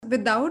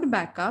without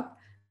backup,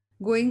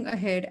 going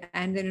ahead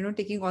and then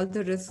taking all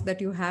the risks that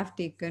you have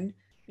taken,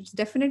 it's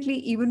definitely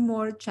even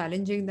more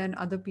challenging than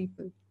other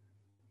people.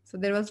 So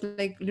there was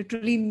like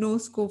literally no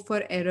scope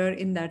for error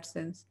in that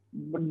sense.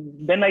 But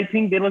then I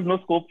think there was no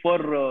scope for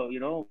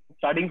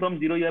starting from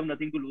zero. You have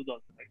nothing to lose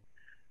also, right?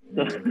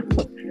 So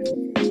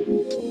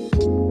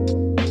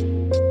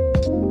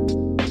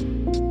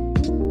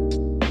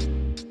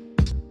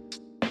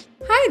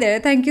Hi there.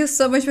 Thank you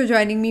so much for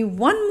joining me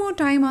one more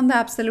time on the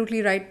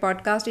Absolutely Right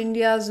podcast,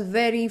 India's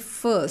very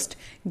first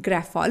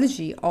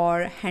graphology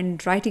or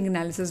handwriting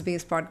analysis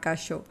based podcast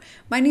show.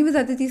 My name is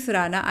Aditi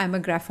Surana. I'm a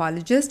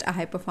graphologist, a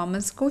high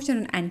performance coach,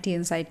 and an anti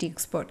anxiety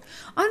expert.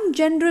 On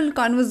general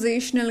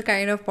conversational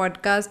kind of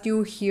podcast,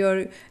 you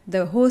hear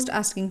the host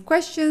asking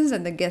questions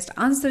and the guest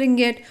answering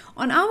it.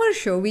 On our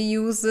show, we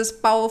use this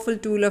powerful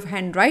tool of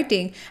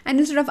handwriting, and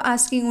instead of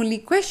asking only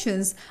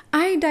questions,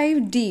 I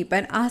dive deep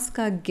and ask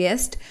our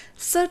guest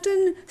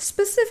certain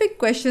specific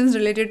questions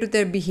related to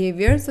their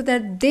behavior so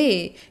that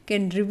they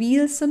can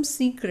reveal some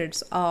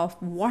secrets of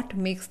what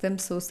makes them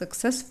so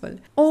successful.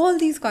 All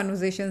these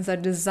conversations are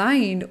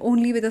designed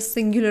only with a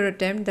singular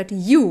attempt that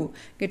you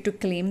get to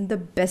claim the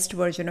best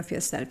version of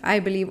yourself. I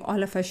believe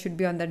all of us should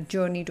be on that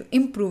journey to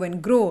improve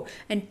and grow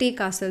and take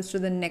ourselves to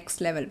the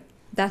next level.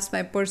 That's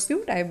my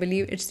pursuit. I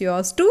believe it's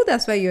yours too.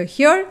 That's why you're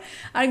here.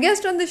 Our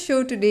guest on the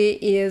show today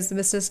is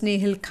Mr.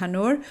 Snehil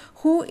Khanor,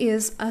 who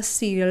is a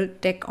serial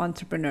tech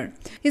entrepreneur.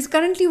 He's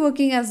currently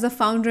working as the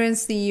founder and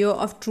CEO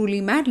of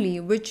Truly Madly,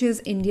 which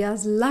is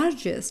India's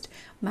largest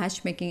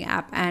matchmaking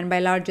app. And by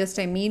largest,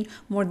 I mean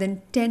more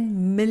than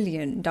 10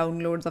 million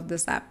downloads of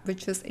this app,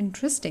 which is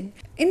interesting.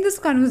 In this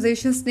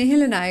conversation,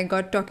 Snehil and I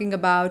got talking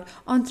about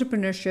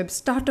entrepreneurship,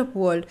 startup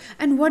world,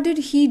 and what did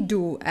he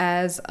do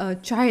as a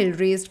child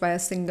raised by a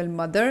single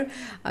mother,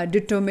 a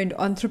determined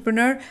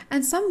entrepreneur,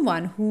 and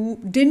someone who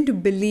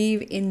didn't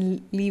believe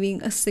in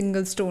leaving a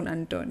single stone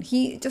unturned.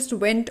 He just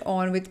went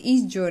on with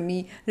each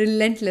journey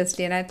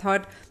relentlessly, and I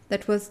thought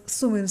that was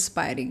so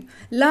inspiring.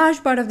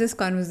 Large part of this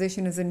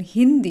conversation is in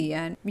Hindi,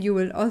 and you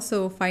will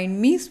also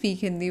find me speak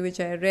Hindi, which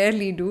I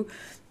rarely do.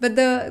 But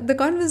the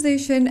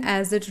conversation,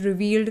 as it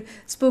revealed,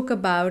 spoke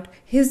about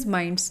his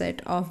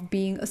mindset of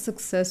being a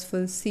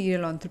successful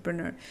serial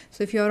entrepreneur.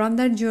 So if you're on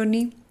that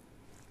journey,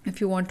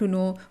 if you want to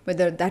know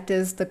whether that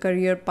is the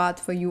career path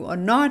for you or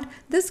not,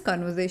 this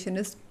conversation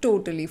is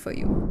totally for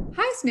you.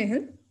 Hi,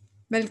 Snehal.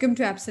 Welcome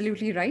to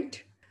Absolutely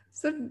Right.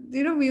 So,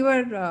 we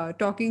were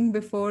talking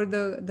before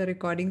the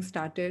recording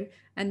started,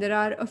 and there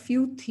are a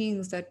few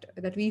things that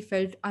we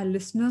felt our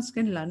listeners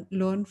can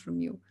learn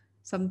from you.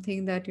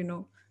 Something that,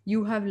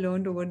 you have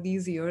learned over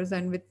these years,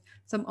 and with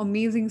some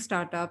amazing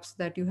startups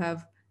that you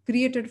have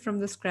created from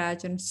the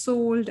scratch and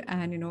sold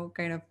and,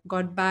 kind of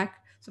got back.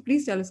 So,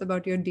 please tell us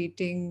about your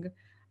dating.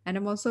 And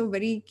I'm also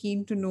very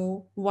keen to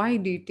know why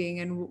dating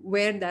and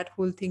where that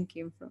whole thing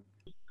came from.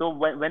 so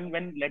when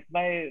Let's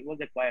Buy was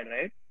acquired,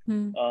 right?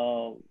 Hmm.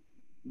 Uh,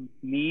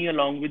 Me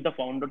along with the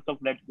founders of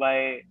Let's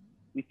Buy,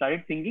 we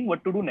started thinking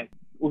what to do next.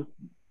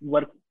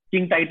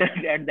 Working title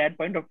at that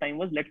point of time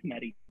was Let's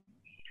Marry.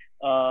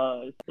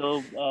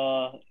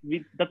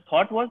 The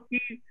thought was ki,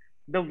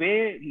 the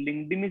way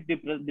LinkedIn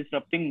is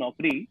disrupting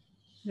Naukri,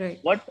 Right.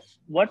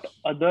 what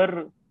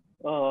other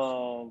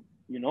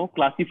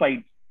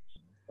classifieds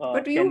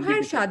But you can be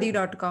had disrupted.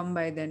 Shadi.com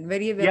by then,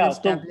 very well Yeah, so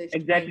established,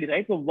 right? exactly,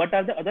 right. So what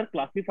are the other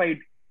classified,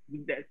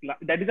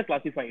 that is a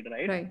classified,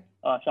 right? Right,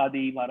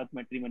 Shadi, Bharat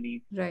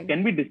Matrimony right.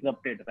 can be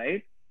disrupted,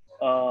 right?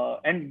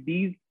 And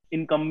these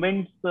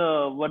incumbents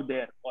were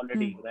there Hmm.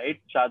 already, right?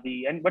 Shadi,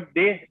 and but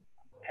they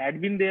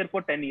had been there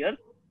for 10 years,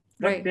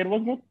 but Right. there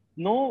was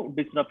no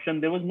disruption,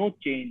 there was no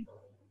change.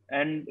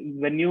 And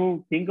when you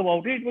think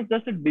about it, it was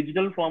just a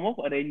digital form of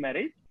arranged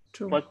marriage.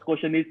 True. First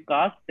question is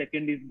caste,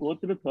 second is go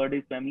through, third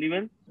is family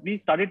wealth. We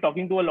started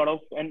talking to a lot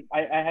of, and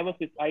I had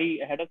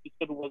a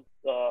sister who was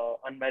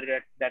unmarried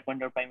at that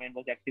point of time and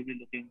was actively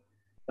looking,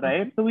 Okay.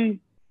 right? So we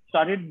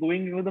started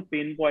going into the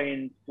pain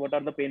points. What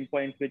are the pain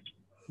points which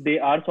they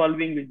are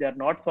solving, which they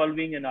are not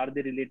solving, and are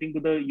they relating to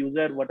the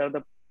user? What are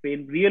the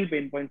real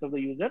pain points of the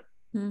user?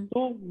 Hmm.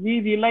 So we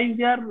realized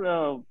they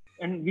are,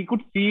 and we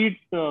could see it.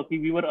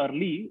 We were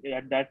early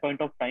at that point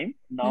of time.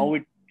 Hmm. Now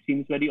it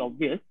seems very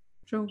obvious.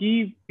 True.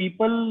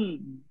 People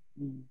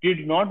did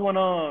not want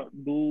to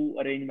do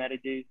arranged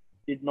marriages.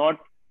 Did not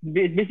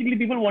Basically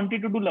people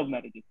wanted to do love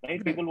marriages, right?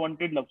 Right. People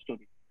wanted love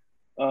stories.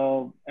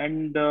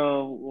 And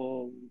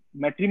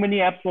Matrimony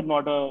apps were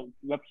not a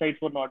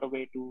websites were not a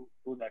way to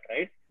do that,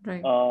 right?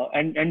 Right.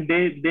 And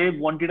they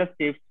wanted a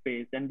safe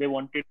space, and they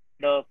wanted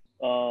a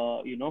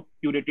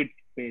curated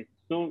space.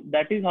 So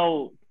that is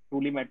how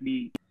Truly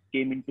Madly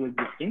came into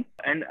existence.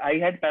 And I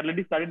had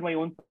parallelly started my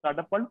own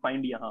startup called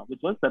Find Yahan, which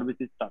was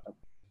services startup,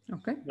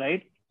 Okay.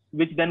 right?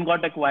 Which then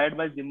got acquired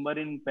by Zimmer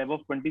in Feb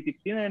of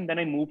 2016, and then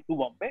I moved to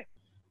Bombay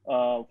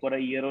for a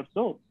year or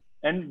so,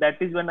 and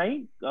that is when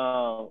I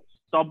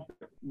stopped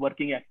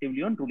working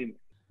actively on Truly,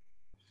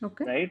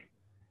 Okay. right?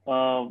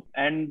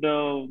 And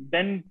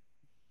Then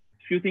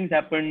few things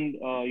happened.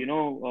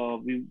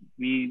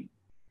 We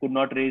could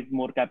not raise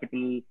more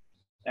capital.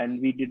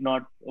 and we did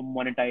not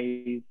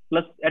monetize.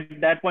 Plus, at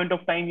that point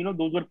of time,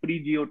 those were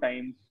pre-geo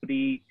times,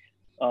 pre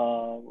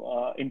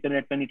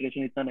internet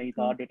penetration इतना नहीं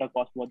था, True. data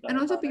cost बहुत And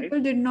ज़्यादा also था, right?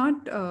 people did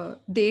not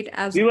date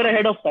as We were much.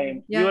 ahead of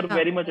time. We were Yeah,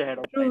 very much ahead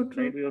of time, true, right?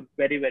 true. We were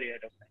very, very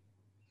ahead of time.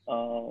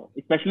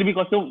 Especially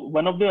because so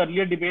one of the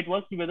earlier debate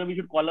was whether we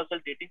should call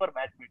ourselves dating or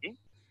matchmaking.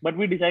 But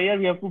we decided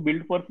we have to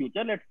build for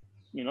future. Let's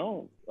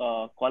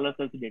call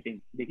ourselves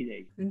dating. देखी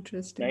जाएगी,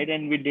 Interesting. right?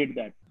 And we did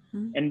that.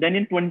 Hmm. And then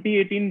in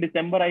 2018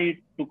 December, I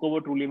took over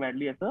Truly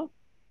Madly as a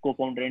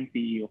co-founder and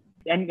CEO.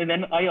 And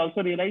then I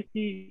also realized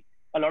that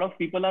a lot of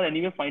people are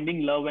anyway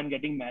finding love and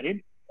getting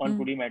married on Hmm.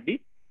 Truly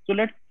Madly. So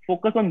let's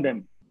focus on them,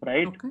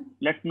 right? Okay.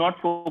 Let's not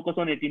focus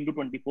on 18 to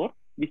 24.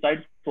 We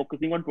started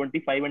focusing on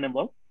 25 and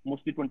above,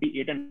 mostly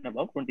 28 and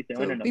above,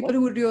 27 and So above. people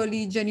who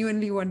really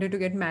genuinely wanted to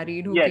get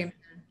married, who Yes, came.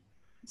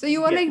 So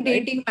you were yes, like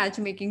right. dating,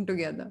 matchmaking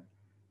together.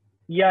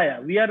 Yeah, yeah.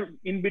 We are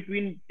in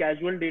between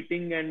casual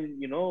dating and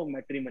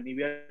matrimony.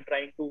 We are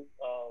trying to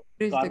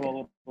Bridge carve the our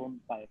gap. own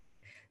path.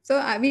 So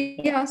we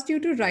Yeah. asked you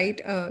to write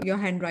your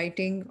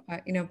handwriting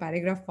in a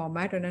paragraph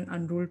format on an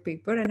unruled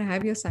paper, and I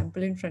have your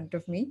sample in front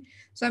of me.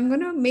 So I'm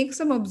going to make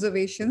some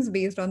observations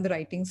based on the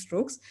writing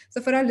strokes.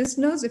 So for our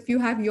listeners, if you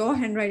have your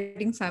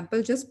handwriting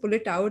sample, just pull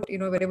it out,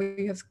 wherever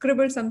you have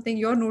scribbled something,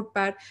 your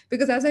notepad,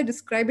 because as I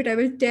describe it, I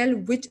will tell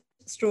which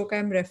stroke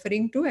I'm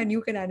referring to, and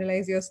you can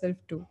analyze yourself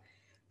too.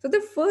 So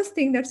the first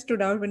thing that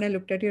stood out when I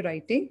looked at your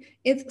writing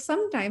is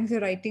sometimes your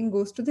writing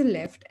goes to the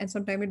left and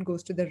sometimes it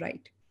goes to the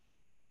right.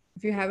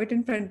 If you have it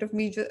in front of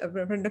me,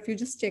 in front of you,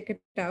 just check it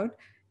out.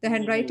 The Let me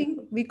handwriting,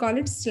 open. we call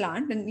it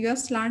slant, and your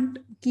slant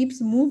keeps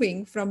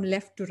moving from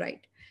left to right.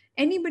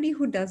 Anybody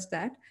who does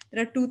that,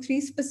 there are two, three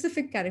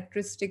specific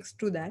characteristics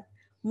to that.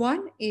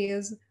 One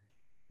is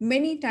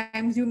many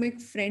times you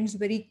make friends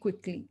very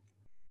quickly,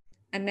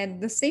 and at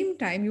the same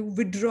time you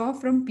withdraw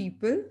from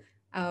people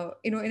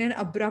in an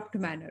abrupt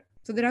manner.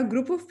 So there are a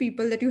group of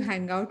people that you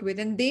hang out with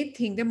and they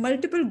think there are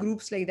multiple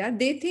groups like that.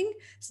 They think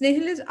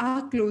Snehil is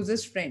our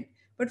closest friend,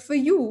 but for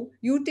you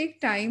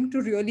take time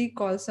to really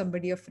call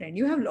somebody a friend.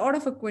 You have a lot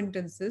of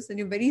acquaintances and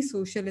you're very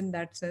social in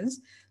that sense.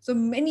 So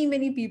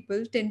many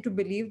people tend to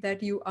believe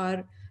that you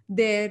are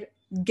their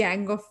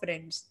gang of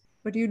friends,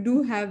 but you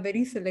do have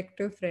very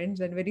selective friends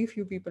and very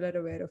few people are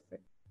aware of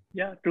it.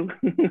 Yeah, true.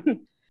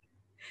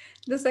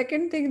 The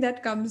second thing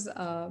that comes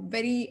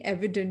very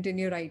evident in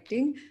your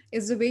writing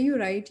is the way you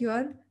write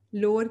your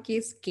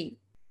lowercase k.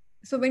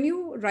 So when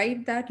you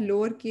write that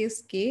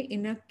lowercase k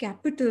in a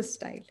capital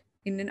style,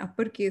 in an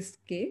uppercase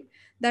k,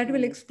 that will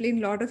Hmm. explain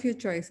a lot of your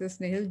choices,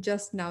 Nehil,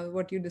 just now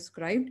what you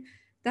described.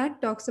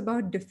 That talks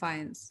about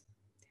defiance.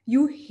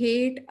 You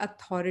hate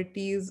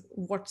authorities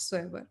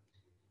whatsoever.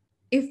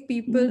 If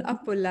people are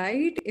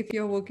polite, if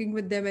you're working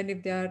with them and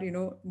if they are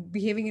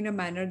behaving in a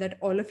manner that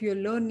all of you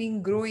are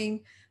learning,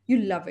 growing, you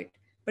love it.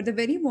 But the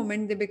very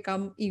moment they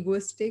become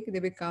egoistic, they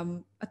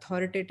become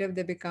authoritative,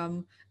 they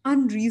become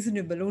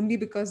unreasonable only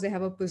because they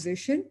have a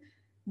position,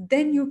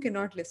 then you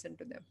cannot listen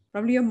to them.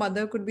 Probably your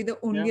mother could be the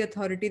Yeah. only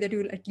authority that you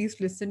will at least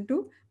listen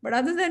to, but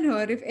other than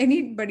her, if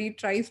anybody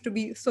tries to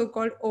be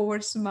so-called over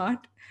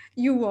smart,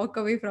 you walk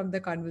away from the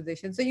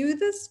conversation. So you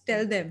just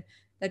tell them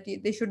that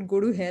they should go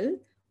to hell,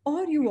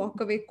 or you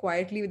walk away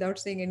quietly without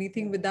saying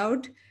anything,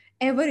 without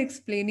ever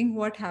explaining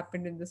what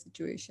happened in the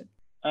situation.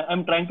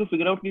 I'm trying to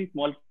figure out कि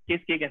small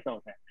case K कैसा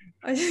होता है.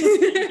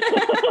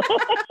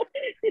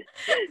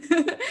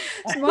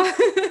 small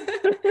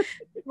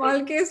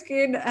small case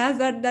k has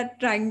that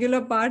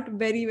triangular part,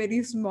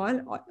 very small,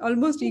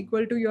 almost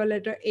equal to your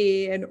letter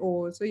a and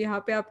o. So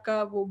यहाँ पे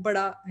आपका वो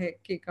बड़ा है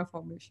k का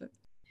formation.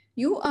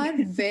 You are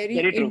very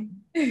Very true.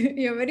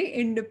 you're very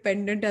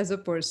independent as a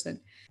person.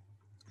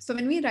 So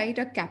when we write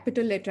a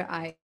capital letter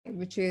I,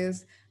 which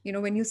is,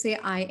 when you say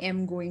I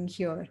am going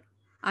here,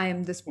 I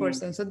am this Hmm.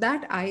 person. So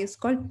that I is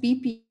called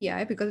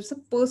PPI because it's a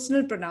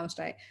personal pronounced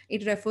I.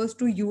 It refers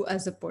to you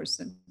as a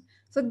person.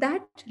 So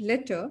that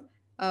letter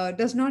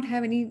does not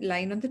have any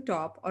line on the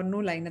top or no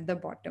line at the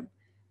bottom.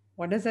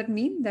 What does that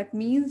mean? That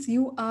means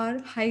you are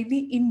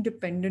highly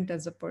independent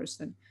as a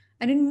person.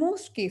 And in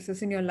most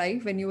cases in your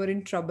life, when you were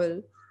in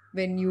trouble,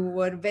 when you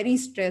were very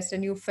stressed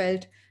and you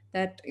felt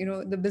that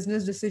the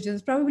business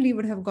decisions probably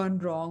would have gone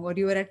wrong or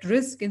you were at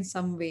risk in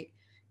some way,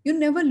 you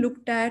never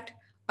looked at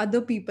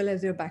other people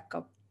as your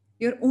backup.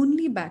 Your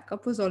only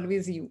backup was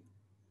always you,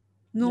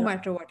 no Yeah.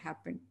 matter what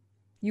happened.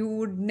 You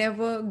would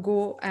never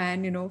go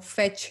and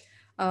fetch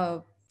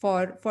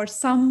for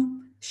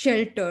some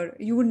shelter.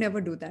 You would never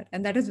do that,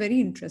 and that is very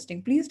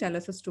interesting. Please tell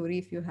us a story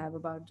if you have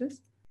about this.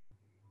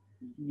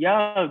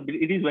 Yeah,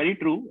 it is very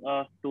true.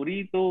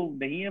 Story तो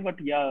नहीं है, but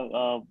yeah,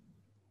 uh,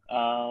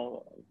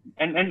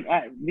 and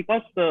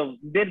because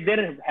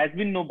there has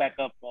been no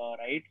backup,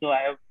 right? So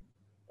I have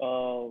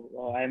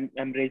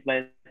I'm raised by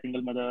a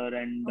single mother,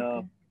 and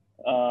Okay.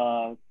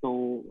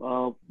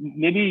 so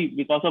maybe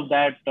because of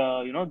that,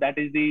 that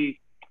is the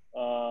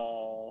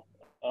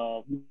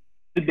uh,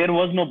 there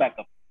was no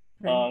backup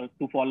Right.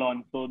 to fall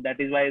on. So that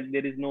is why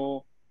there is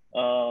no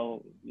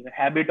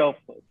habit of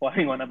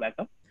falling on a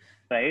backup,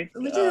 right?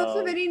 Which is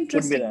also very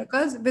Could be interesting that.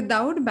 because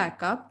without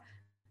backup,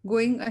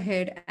 going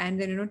ahead and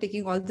then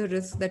taking all the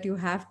risks that you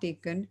have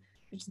taken,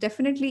 it's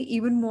definitely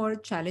even more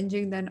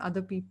challenging than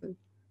other people.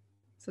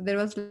 So there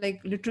was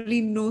like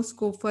literally no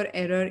scope for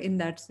error in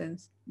that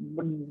sense.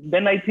 But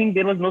then I think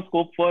there was no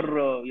scope for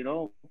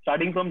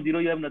starting from zero.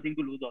 You have nothing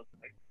to lose also,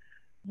 right?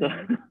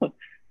 Right. So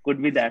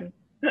could be It's that.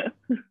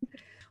 true.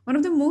 One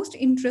of the most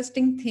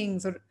interesting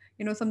things, or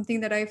something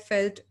that I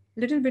felt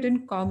little bit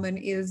in common,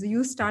 is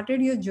you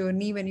started your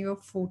journey when you were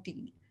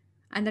 14,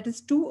 and that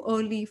is too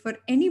early for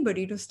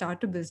anybody to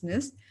start a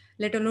business,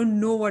 let alone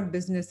know what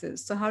business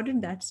is. So how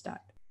did that start?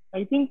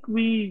 I think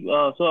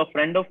so a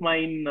friend of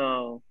mine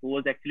who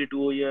was actually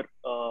 2 year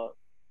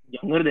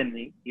younger than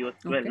me, he was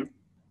 12. Okay.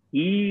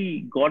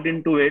 He got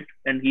into it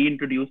and he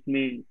introduced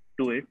me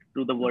to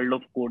the world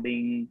Okay. of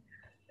coding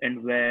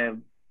and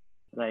web,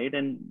 right?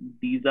 And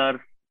these are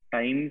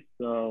times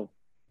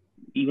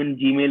even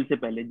Gmail से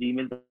पहले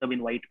Gmail तब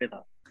invite पे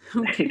था,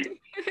 right? Okay.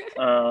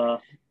 Uh,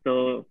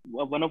 so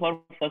one of our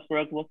first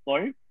product was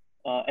called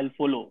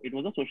Elfolo. It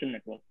was a social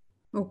network,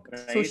 Okay.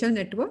 right? Social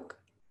network.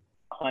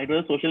 It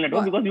was a social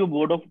network What?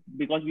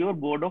 because we were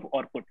bored of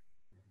Orkut,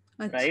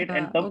 right?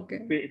 And Acha. the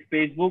Okay.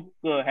 Facebook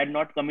had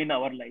not come in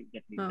our lives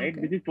at least, right?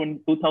 This Okay. is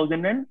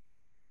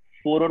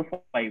 2004 or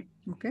 5,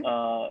 Okay.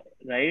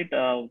 right?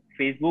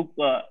 Facebook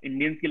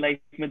Indians की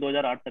life में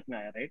 2008 तक में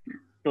आया, right?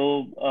 So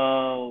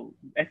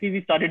actually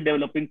we started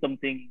developing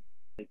something.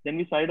 Then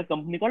we started a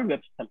company called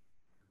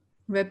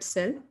Web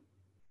cell.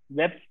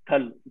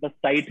 Websthal, the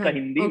site का Cell.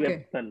 Hindi Okay.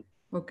 Websthal,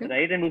 Okay.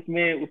 right? And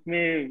उसमें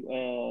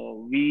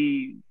we,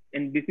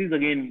 and this is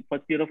again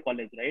first year of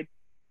college, right?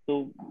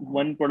 So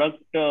one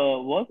product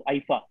was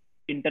IFA,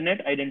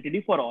 Internet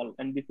Identity for All,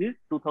 and this is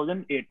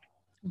 2008,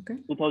 Okay.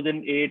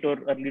 2008 or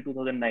early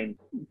 2009.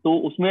 तो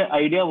उसमें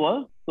idea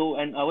was, so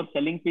and our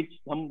selling pitch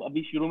हम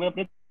अभी शुरू में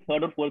अपने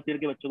third और fourth year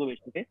के बच्चों को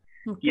बेचते थे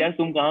कि Okay. यार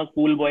तुम कहाँ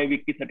कूल बॉय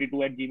विक्की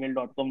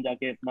 32@gmail.com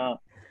जाके अपना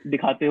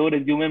दिखाते हो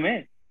रिज्यूमे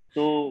में.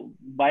 So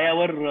buy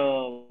our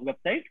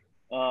website,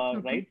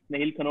 Okay. right?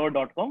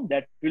 snehilkhanor.com.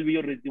 That will be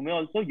your resume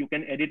also. You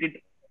can edit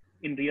it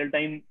in real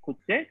time खुद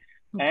से,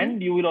 Okay.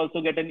 and you will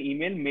also get an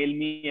email, mail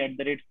me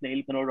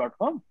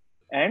 @snehilkhanor.com,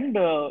 and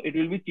it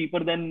will be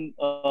cheaper than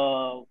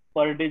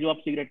per day जो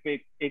आप cigarette पे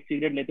एक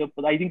cigarette लेते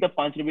हो. I think तब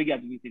 5 रुपए की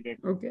आती थी cigarette,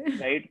 Okay.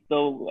 right? So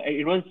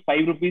it was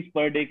 5 rupees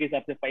per day के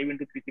हिसाब से 5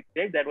 into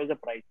 368. That was the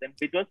price. And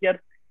which was यार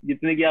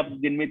जितने की आप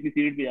दिन में इतनी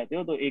सिगरेट पी जाते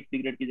हो तो एक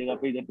सिगरेट की जगह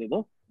पे इधर दे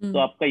दो तो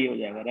Hmm. आपका ये हो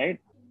जाएगा, right?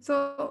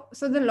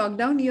 So the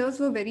lockdown years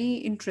were very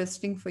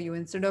interesting for you.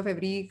 Instead of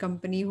every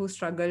company who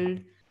struggled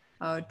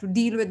to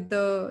deal with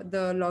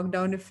the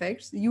lockdown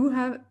effects, you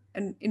have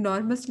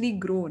enormously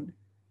grown.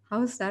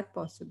 How is that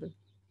possible?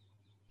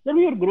 Then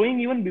we were growing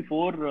even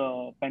before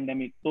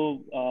pandemic. So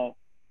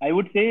I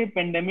would say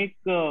pandemic,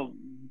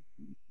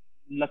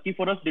 lucky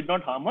for us, did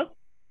not harm us,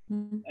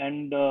 Hmm.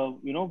 and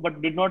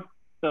but did not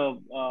uh,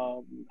 uh,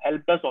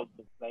 help us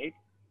also, right?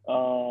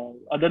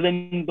 Other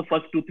than the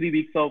first 2 3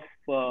 weeks of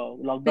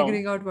lockdown,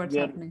 Figuring out what's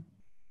where happening.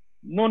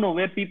 no,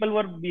 where people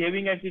were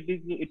behaving as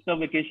it's a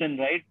vacation,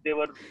 right? They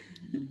were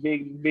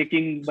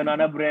baking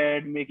banana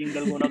bread, making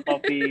dalgona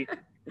coffee,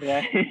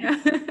 right? Yeah.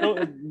 So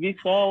we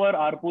saw our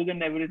ARPUs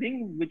and everything,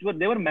 which were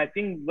they were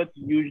matching what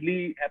usually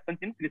happens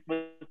in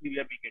Christmas New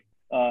Year weekend,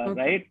 Okay.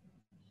 right?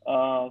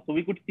 So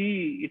we could see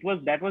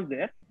that was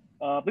there.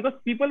 Because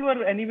people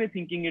were anyway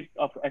thinking it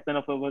of as an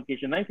of a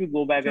vacation. Right? If you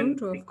go back True, and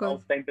true, think of now,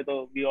 course. time pe to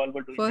we all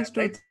were doing that, First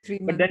two, right? 3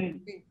 months. But then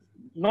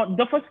not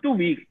the first 2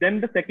 weeks. Then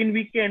the second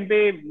week के end पे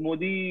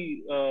Modi,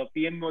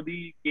 PM Modi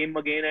came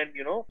again and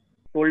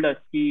told us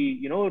कि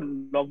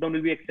lockdown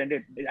will be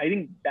extended. I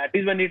think that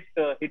is when it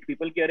hit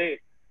people कि अरे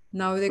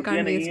Now they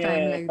छुट्टियां can't नहीं waste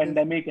time है, like this.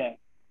 pandemic है,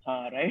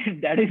 हाँ,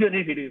 right? That is when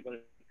it hit people,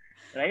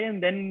 right?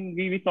 And then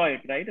we saw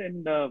it, right?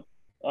 And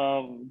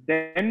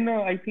then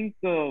I think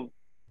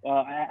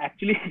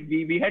actually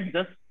we had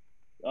just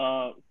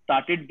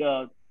started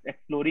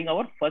exploring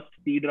our first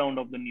seed round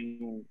of the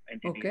new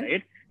entity, Okay.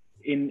 right?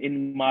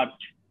 In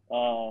March,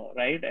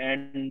 right?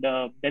 And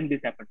then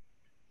this happened,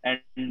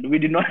 and we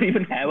did not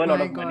even have a lot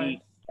My of money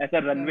God. as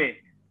a Yeah. runway,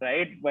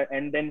 right?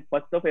 And then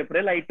 1st of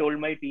April, I told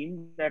my team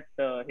that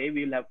hey,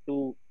 we'll have to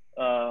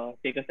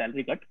take a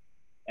salary cut,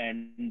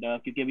 and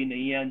क्योंकि अभी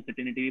नहीं है,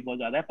 uncertainty भी बहुत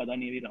ज्यादा है, पता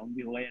नहीं अभी राउंड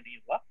भी होगा या नहीं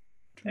होगा.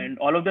 True. And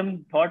all of them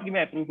thought कि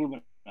मैं अप्रूव फूड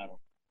बना रहा हूँ.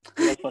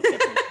 It was 1st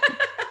April.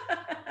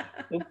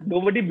 So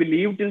nobody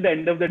believed till the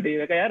end of the day.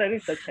 मैं कहा यार अरे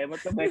सच है,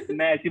 मतलब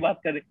मैं ऐसी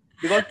बात कर रही,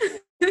 because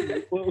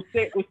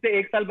उससे उससे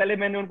एक साल पहले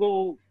मैंने उनको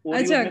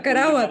ओरियोज अच्छा में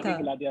करा कोलगेट हुआ डाल था. के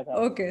खिला दिया था.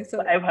 Okay, तो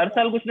so अब हर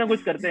साल कुछ ना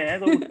कुछ करते हैं,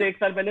 तो उससे एक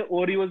साल पहले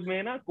ओरियोज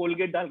में ना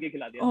कोलगेट डाल के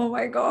खिला दिया था. oh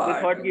my तो दे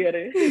थॉट कि God.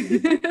 अरे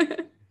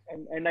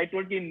and I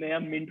told कि नया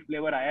मिंट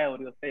फ्लेवर आया है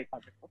ओरियो से, खा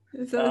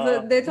सकते So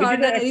हो, they which thought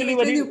is that actually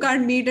anyways very. you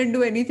can't meet and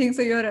do anything,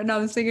 so you're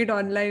announcing it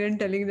online and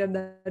telling them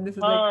that this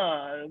is like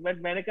हाँ,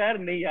 but मैंने कहा यार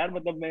नहीं यार,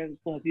 मतलब मैं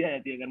उसको हंसी आ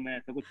जाती है अगर मैं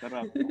ऐसा कुछ कर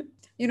रहा हूँ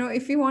तो.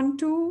 if you want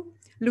to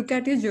look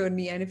at your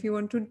journey and if you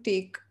want to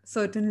take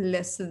certain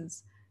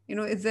lessons,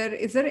 is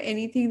there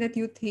anything that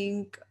you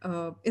think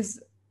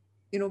is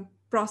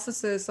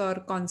processes or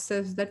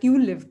concepts that you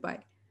live by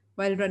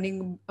while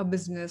running a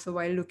business or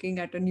while looking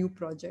at a new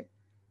project?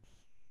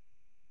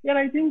 Yeah,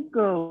 I think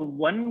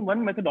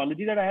one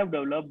methodology that I have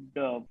developed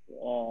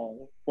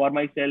for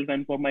myself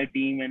and for my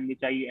team, and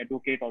which I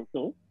advocate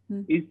also,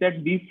 Hmm. is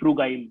that be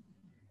frugile,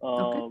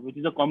 Okay. which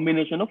is a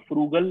combination of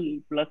frugal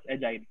plus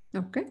agile.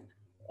 Okay.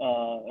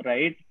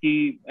 Right?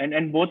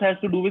 And both has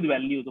to do with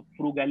values. So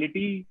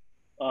frugality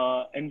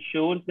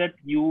ensures that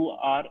you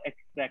are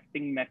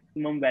extracting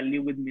maximum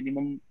value with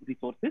minimum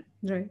resources,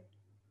 Right.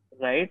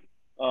 right?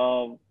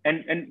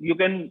 And you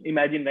can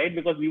imagine, right?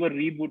 Because we were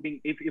rebooting.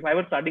 If I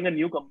was starting a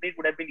new company, it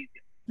would have been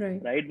easier,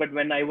 Right. right? But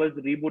when I was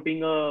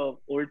rebooting a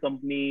old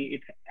company,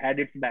 it had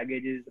its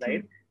baggages,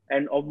 right? True.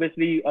 And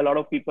obviously, a lot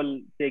of people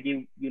say,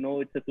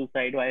 it's a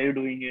suicide. Why are you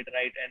doing it,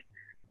 right?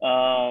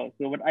 And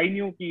but I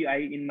knew कि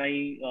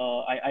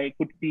I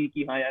could see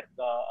कि हाँ यार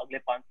अगले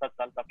 5-7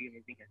 साल काफी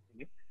amazing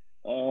है.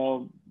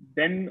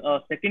 Then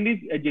second is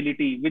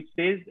agility, which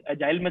says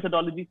agile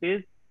methodology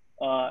says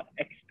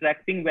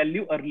extracting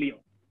value early on,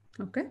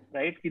 Okay.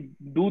 right? कि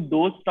do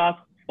those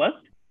tasks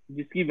first,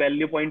 जिसकी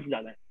value points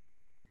ज़्यादा है,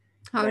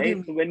 How do you right?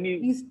 mean? So when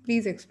you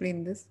Please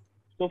explain this.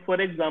 so for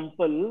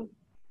example,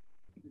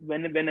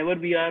 whenever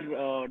we are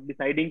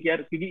deciding कि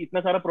यार क्योंकि इतना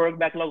सारा product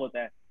backlog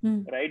होता है, Hmm.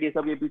 right? ये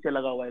सब ये पीछे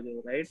लगा हुआ है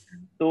जो, right?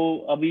 तो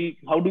अभी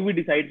how do we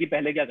decide कि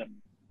पहले क्या करना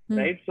है, Hmm.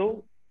 right? So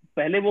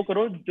पहले वो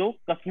करो जो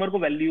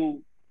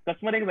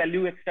कस्टमर एक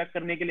वैल्यू एक्सट्रैक्ट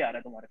करने के लिए आ रहा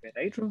है तुम्हारे पे,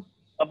 राइट? True.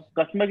 अब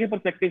कस्टमर के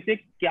परस्पेक्टिव से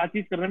क्या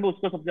चीज करने में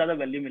उसको सबसे ज्यादा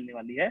वैल्यू मिलने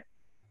वाली है,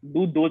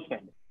 डू दोज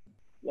पहले.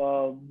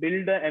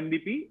 Build a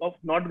MVP of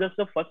not just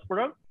the first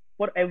product,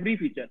 for every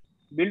feature.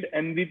 Build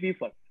MVP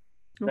first,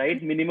 Okay.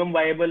 right? Minimum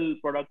viable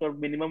product or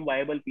minimum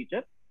viable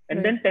feature, and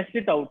Right. then test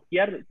it out.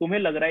 यार तुम्हें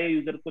लग रहा है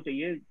user को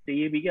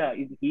चाहिए भी क्या?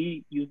 Is he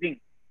using,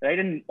 right?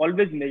 And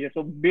always measure.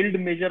 So build,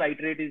 measure,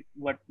 iterate is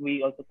what we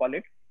also call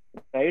it,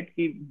 right?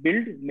 कि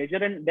build,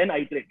 measure, and then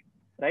iterate,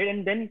 right?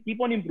 And then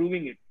keep on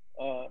improving it,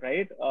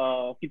 right?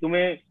 कि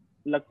तुम्हें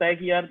लगता है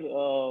कि यार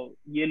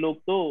ये लोग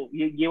तो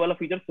ये वाला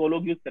फीचर 100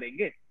 लोग यूज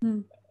करेंगे, Hmm.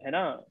 है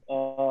ना?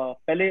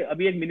 पहले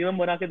अभी एक मिनिमम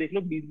बना के देख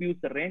लो 20 भी यूज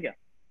कर रहे हैं क्या,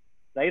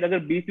 राइट? अगर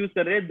 20 यूज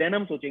कर रहे हैं देन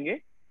हम सोचेंगे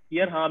कि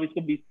यार हाँ अब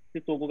इसको 20 से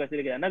 100 को कैसे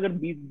लेके जाना. अगर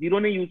 20 जीरो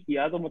ने यूज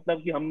किया तो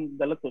मतलब कि हम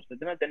गलत सोच रहे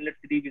थे ना. Then let's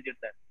revisit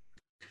that,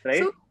 So,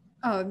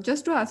 right?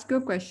 just to ask you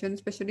a question,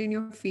 especially in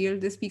your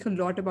field, they speak a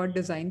lot about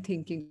design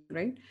thinking,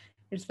 right?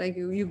 It's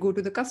like you go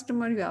to the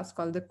customer, you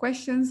ask all the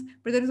questions,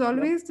 but there is Yeah.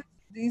 always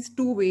these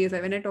two ways.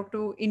 When I talk to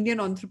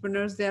Indian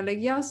entrepreneurs, they are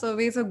like, yeah,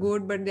 surveys are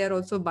good, but they are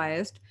also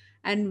biased.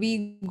 And we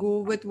go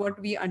with what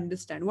we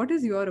understand. What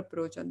is your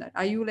approach on that?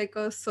 Are you like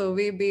a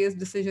survey based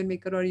decision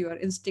maker or you are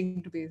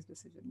instinct based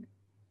decision maker?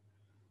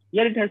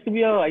 Yeah, it has to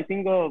be I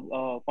think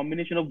a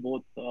combination of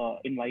both,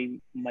 in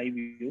my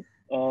view.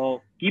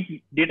 Keep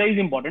data is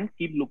important.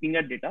 Keep looking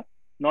at data,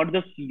 not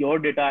just your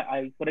data.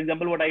 For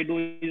example, what I do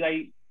is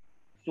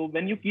so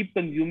when you keep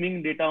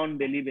consuming data on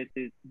daily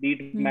basis, be it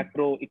Hmm.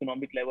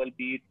 macroeconomic level,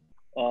 be it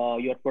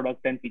your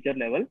product and feature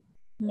level,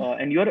 Hmm.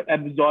 and you're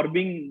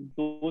absorbing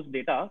those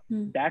data,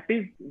 Hmm. that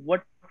is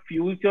what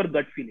fuels your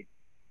gut feeling,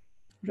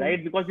 Right.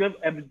 right? Because you have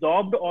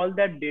absorbed all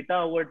that data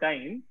over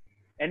time,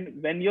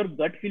 and when your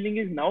gut feeling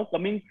is now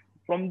coming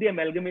from the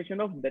amalgamation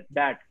of that,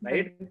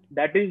 right? Right.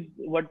 That is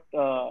what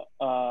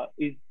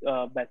is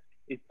best,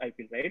 is I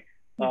feel, right?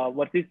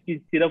 Versus कि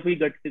सिर्फ ही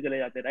gut से चले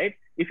जाते, right?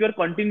 If you're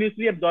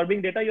continuously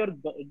absorbing data, your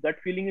gut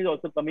feeling is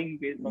also coming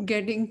based on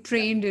Getting that.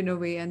 trained in a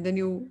way, and then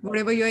you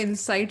whatever your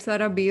insights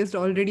are based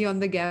already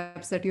on the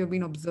gaps that you have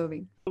been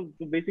observing. So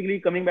basically,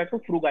 coming back to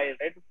frugile,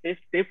 right?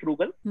 Stay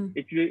frugal. Hmm.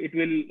 It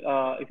will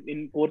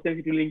in core sense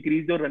it will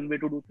increase your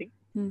runway to do things.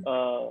 Hmm.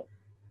 Uh,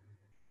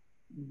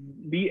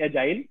 be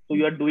agile, so Hmm.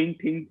 you are doing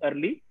things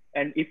early.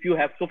 And if you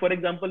have, so for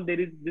example, there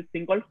is this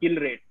thing called kill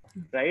rate,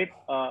 right?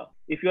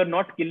 If you are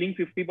not killing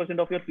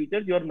 50% of your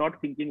features, you are not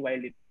thinking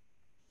wildly,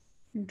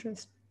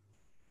 Interesting.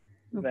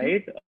 Okay.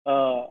 right?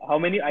 How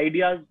many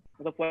ideas,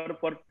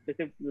 for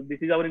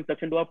this is our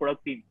instruction to our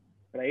product team,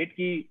 right?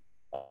 कि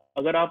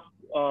अगर आप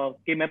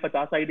कि मैं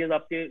 50 ideas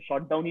आपके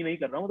short down ही नहीं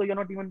कर रहा हूँ, तो you are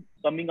not even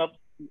coming up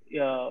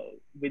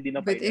with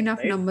enough With ideas, enough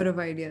right? number of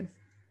ideas.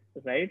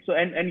 Right. So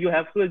and you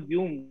have to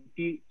assume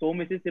कि 100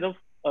 में से सिर्फ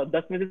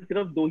 10 में से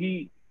सिर्फ 2 ही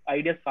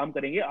आइडियाज काम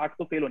करेंगे, 8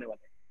 तो फेल होने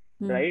वाले हैं,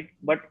 Hmm. राइट?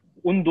 बट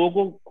उन 2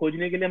 को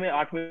खोजने के लिए हमें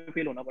 8 में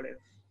फेल होना पड़ेगा,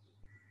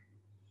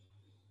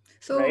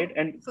 So, right?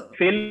 And so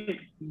fail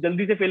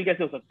जल्दी से फेल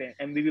कैसे हो सकते हैं?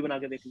 एमवीपी बना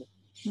के देख लो,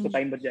 तो hmm.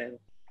 टाइम बच जाएगा.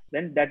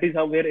 Then that is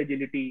how where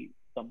agility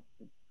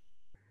comes.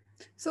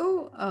 So,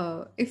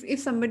 if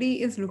somebody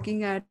is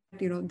looking at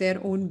their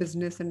own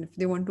business and if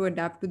they want to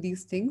adapt to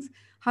these things,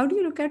 how do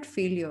you look at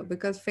failure?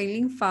 Because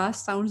failing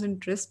fast sounds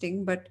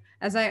interesting, but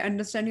as I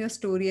understand your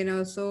story and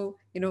also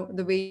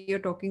the way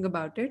you're talking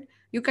about it,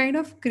 you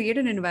kind of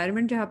create an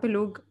environment जहाँ पे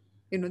लोग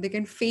they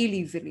can fail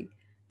easily,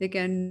 they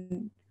can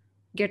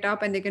get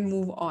up and they can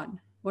move on.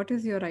 What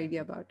is your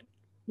idea about it?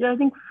 Yeah, I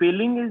think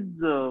failing is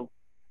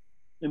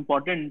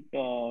important,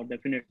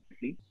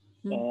 definitely.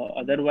 Hmm.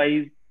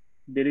 Otherwise,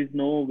 there is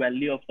no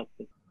value of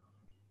success,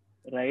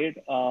 right?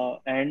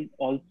 And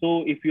also,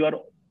 if you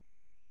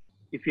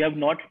have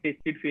not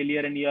tasted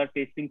failure and you are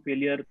tasting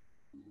failure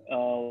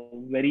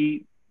very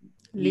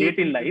late Late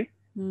in in life, life.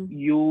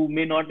 you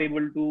may not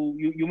able to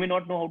you may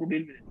not know how to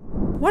deal with it.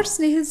 What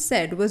Snehil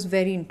said was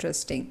very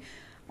interesting.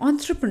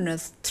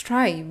 Entrepreneurs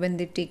thrive when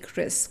they take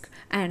risk.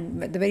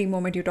 And at the very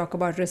moment you talk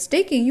about risk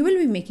taking, you will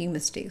be making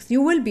mistakes.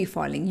 You will be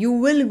falling. You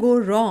will go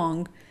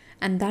wrong.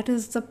 And that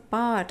is the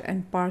part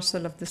and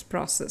parcel of this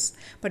process.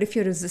 But if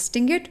you're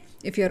resisting it,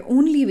 if you're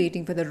only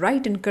waiting for the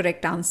right and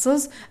correct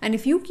answers, and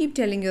if you keep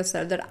telling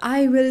yourself that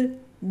I will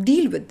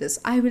deal with this,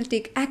 I will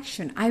take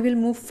action, I will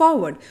move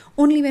forward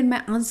only when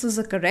my answers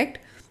are correct,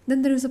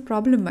 then there is a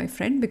problem, my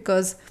friend,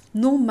 because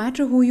no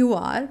matter who you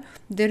are,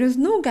 there is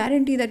no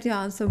guarantee that your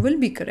answer will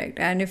be correct.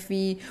 And if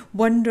we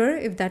wonder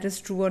if that is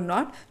true or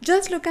not,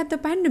 just look at the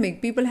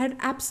pandemic. People had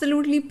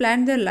absolutely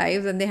planned their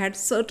lives and they had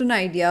certain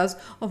ideas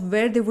of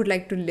where they would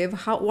like to live,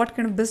 how, what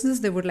kind of business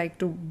they would like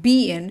to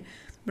be in.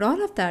 But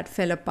all of that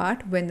fell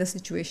apart when the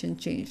situation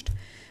changed.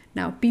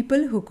 Now,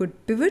 people who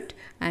could pivot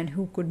and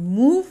who could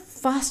move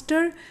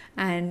faster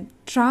and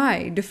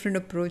try different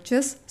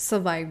approaches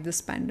survived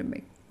this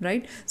pandemic,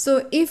 right?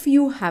 So, if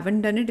you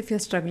haven't done it, if you're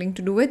struggling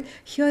to do it,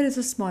 here is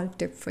a small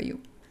tip for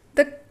you.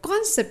 The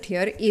concept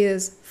here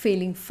is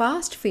failing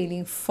fast,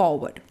 failing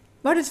forward.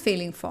 What is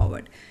failing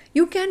forward?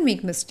 You can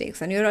make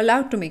mistakes and you're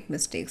allowed to make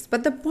mistakes.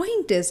 But the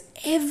point is,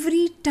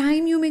 every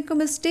time you make a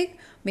mistake,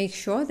 make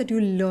sure that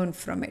you learn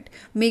from it.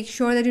 Make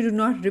sure that you do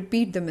not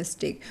repeat the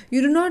mistake.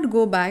 You do not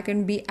go back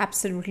and be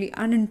absolutely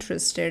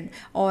uninterested.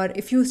 Or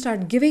if you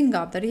start giving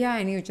up that, yeah,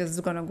 I knew it was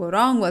going to go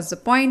wrong, what's the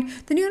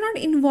point? Then you're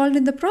not involved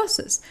in the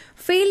process.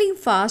 Failing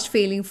fast,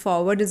 failing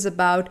forward is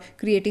about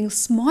creating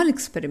small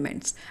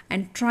experiments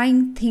and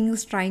trying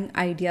things, trying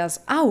ideas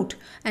out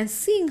and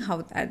seeing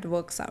how that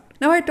works out.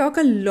 Now, I talk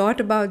a lot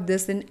about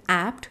this in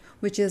APT,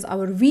 which is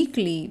our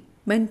weekly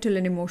mental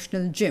and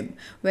emotional gym,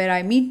 where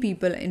I meet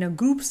people in a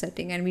group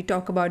setting and we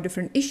talk about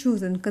different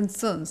issues and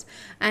concerns.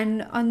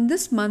 And on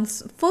this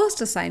month's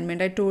first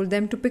assignment, I told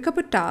them to pick up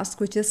a task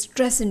which is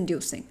stress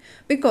inducing,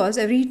 because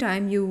every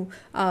time you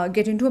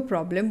get into a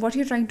problem, what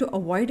you're trying to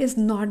avoid is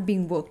not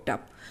being worked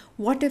up.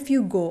 What if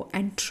you go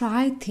and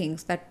try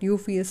things that you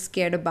feel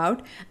scared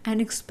about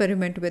and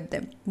experiment with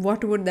them?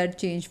 What would that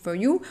change for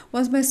you?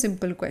 Was my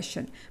simple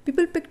question.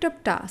 People picked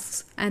up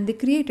tasks and they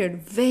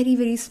created very,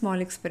 very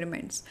small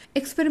experiments.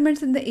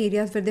 Experiments in the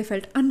areas where they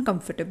felt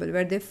uncomfortable,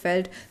 where they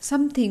felt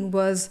something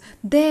was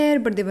there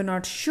but they were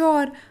not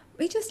sure.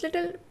 We just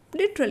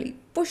literally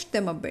pushed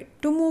them a bit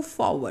to move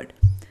forward.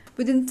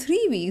 Within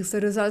 3 weeks,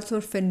 the results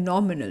were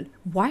phenomenal.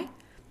 Why?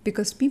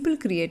 Because people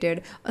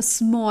created a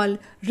small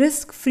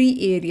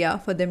risk-free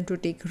area for them to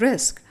take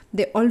risk.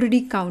 They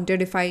already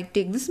counted, if I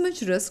take this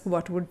much risk,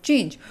 what would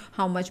change?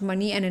 How much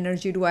money and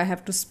energy do I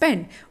have to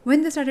spend?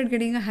 When they started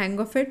getting a hang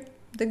of it,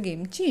 the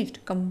game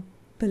changed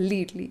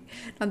completely.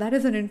 Now that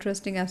is an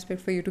interesting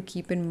aspect for you to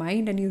keep in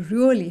mind, and you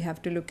really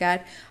have to look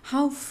at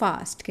how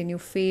fast can you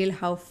fail,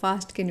 how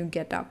fast can you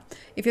get up.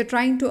 If you're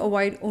trying to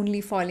avoid only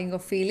falling or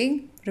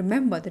failing,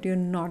 remember that you're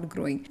not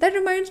growing. That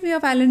reminds me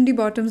of Alan D.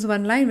 Bottom's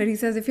one line where he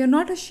says, if you're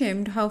not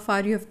ashamed how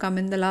far you have come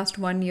in the last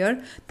 1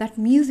 year, that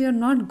means you're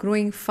not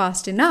growing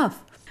fast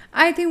enough.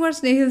 I think what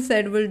Snehil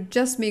said will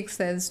just make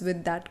sense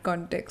with that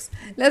context.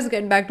 Let's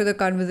get back to the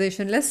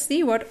conversation. Let's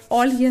see what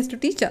all he has to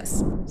teach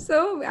us.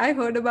 So, I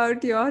heard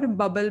about your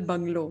bubble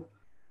bungalow.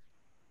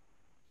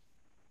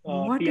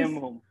 What TM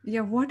is, home.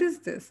 yeah, what is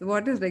this?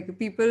 What is, like,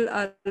 people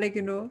are like,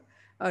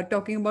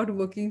 talking about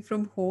working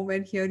from home,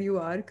 and here you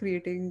are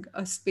creating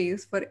a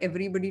space for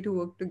everybody to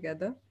work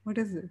together. What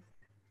is this?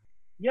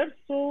 Yeah,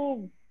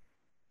 so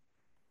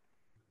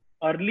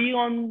early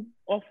on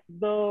of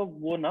the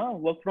वो ना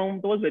work from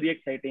home तो was very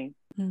exciting.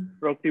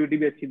 Productivity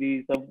भी अच्छी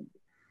थी,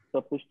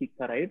 सब कुछ ठीक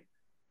था, right?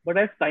 But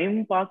as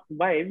time passed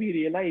by, we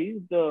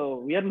realized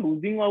we are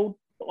losing out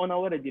on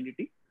our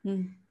agility,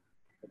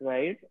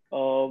 right?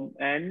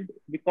 And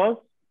because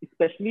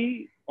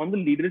especially on the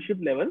leadership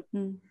level,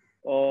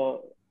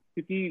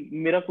 क्योंकि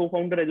मेरा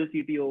co-founder है जो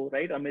CTO,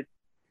 right, अमित,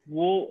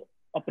 वो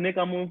अपने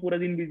कामों में पूरा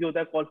दिन बिजी होता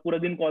है, कॉल पूरा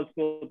दिन कॉल्स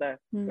पे होता है,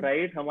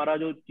 राइट? हमारा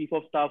जो चीफ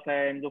ऑफ स्टाफ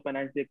है, जो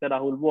फाइनेंस डायरेक्टर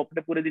राहुल, वो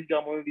अपने पूरे दिन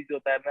कामों में बिजी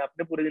होता है, मैं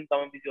अपने पूरे दिन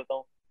कामों में बिजी होता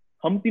हूँ.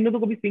 हम तीनों तो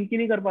कभी सिंक ही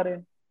नहीं कर पा रहे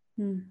हैं,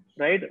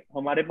 राइट?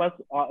 हमारे पास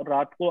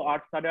रात को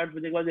 8 साढ़े 8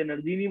 बजे के बाद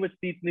एनर्जी नहीं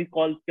बचती इतनी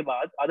कॉल्स के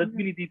बाद, आदत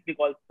भी नहीं थी इतनी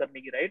कॉल्स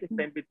करने की, राइट? इस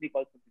टाइम पे इतनी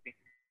कॉल्स होती थी,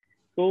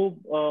 तो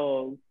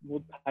वो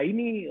था ही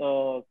नहीं,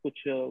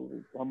 कुछ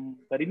हम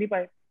कर ही नहीं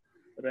पाए,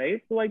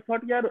 राइट? So I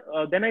thought, यार,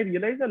 then I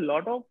realized a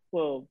lot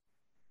of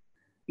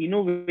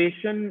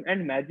innovation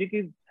and magic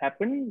is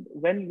happened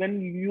when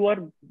you are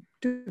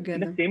Together. in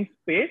the same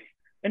space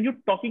and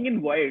you're talking in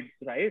voids,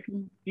 right?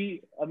 कि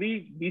अभी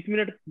 20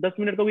 मिनट 10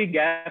 मिनट का कोई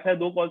gap है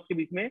दो calls के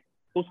बीच में,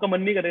 तो उसका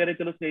मन नहीं करेगा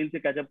चलो स्नेहिल से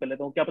कैचअप कर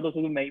लेता हूँ, क्या पता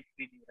उसको मैं ही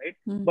फ्री नहीं,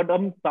 राइट? बट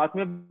हम साथ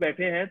में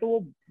बैठे हैं तो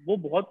वो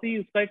बहुत ही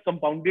उसका एक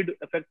कंपाउंडेड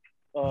इफेक्ट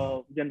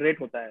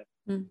जनरेट होता है,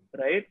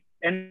 राइट?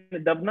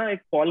 एंड जब ना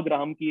एक पॉल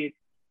ग्राहम की एक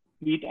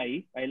tweet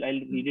I,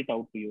 I'll read it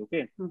out to you,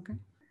 okay?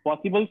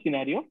 Possible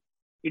scenario,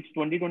 it's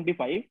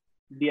 2025,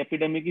 the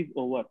epidemic is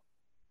over,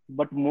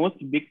 but most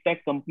big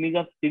tech companies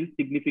are still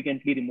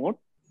significantly remote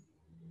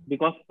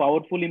because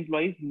powerful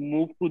employees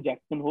move to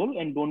Jackson Hole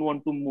and don't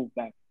want to move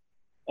back.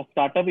 a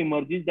startup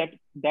emerges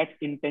that's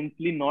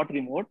intensely not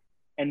remote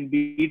and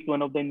beats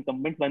one of the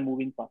incumbents by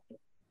moving faster.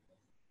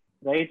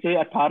 Right. तो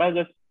 18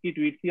 अगस्त की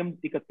tweet थी, हम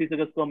 31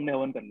 अगस्त को हमने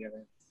हवन कर लिया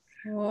था.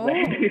 Oh,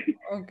 Right.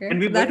 okay.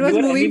 And So that we was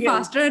were moving anyway,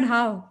 faster and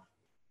how?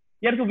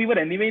 yeah, so we were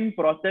anyway in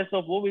process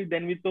of वो,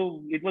 then we,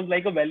 so it was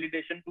like a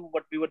validation to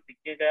what we were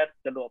thinking. यार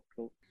चलो अब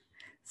तो.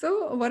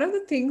 So, one of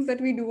the things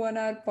that we do on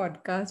our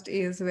podcast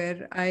is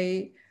where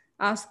I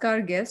ask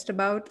our guest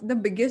about the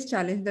biggest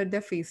challenge that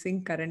they're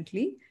facing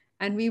currently,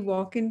 and we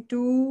walk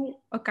into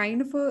a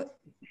kind of a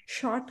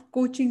short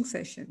coaching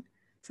session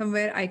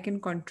somewhere I can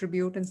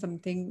contribute and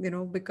something,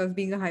 because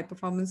being a high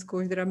performance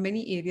coach, there are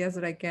many areas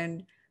that I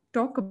can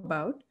talk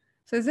about.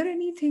 So, is there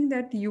anything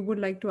that you would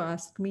like to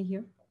ask me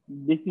here?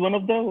 This is one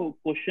of the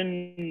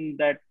question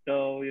that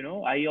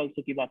I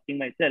also keep asking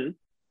myself.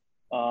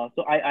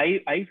 So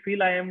I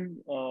feel I am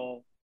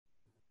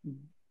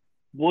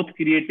both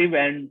creative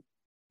and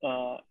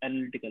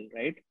analytical,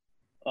 right?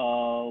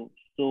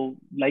 So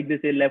like they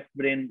say, left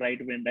brain,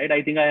 right brain, right?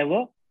 I think I have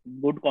a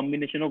good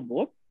combination of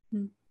both,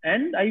 Hmm.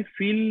 and I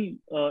feel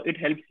it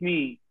helps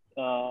me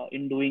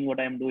in doing what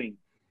I am doing.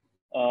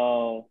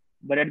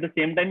 But at the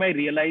same time, I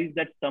realize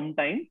that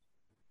sometimes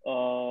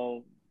uh,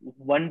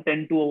 one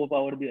tend to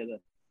overpower the other,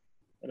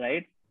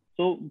 right?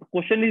 So the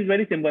question is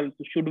very simple.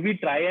 Should we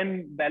try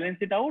and balance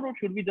it out, or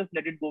should we just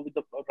let it go with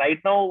the flow? Right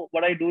now,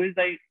 what I do is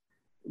I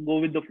go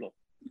with the flow,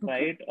 Okay.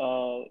 right?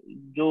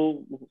 जो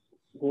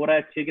हो रहा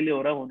है अच्छे के लिए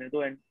हो रहा है, होने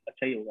दो, and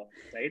अच्छा ही होगा,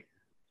 right?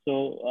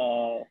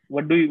 So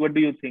what do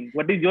you think?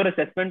 What is your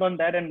assessment on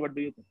that, and what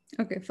do you think?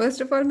 Okay,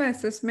 first of all, my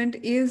assessment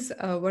is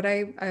what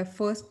I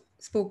first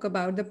spoke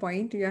about the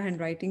point your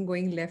handwriting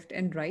going left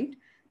and right,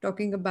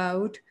 talking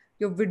about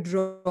your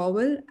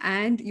withdrawal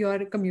and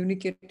your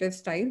communicative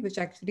style, which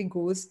actually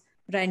goes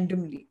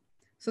randomly.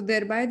 So,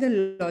 thereby, the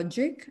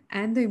logic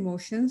and the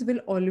emotions will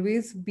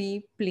always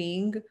be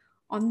playing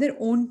on their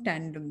own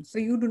tandem. So,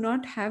 you do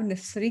not have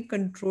necessary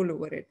control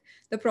over it.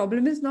 The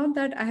problem is not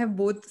that I have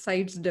both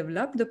sides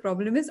developed, the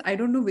problem is I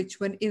don't know which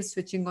one is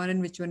switching on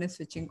and which one is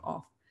switching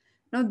off.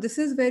 Now, this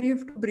is where you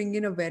have to bring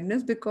in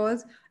awareness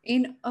because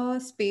in a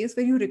space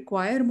where you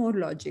require more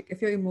logic,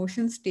 if your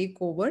emotions take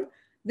over,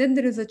 then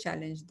there is a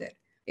challenge there.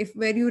 If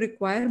where you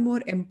require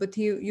more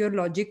empathy, your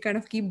logic kind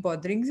of keep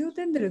bothering you,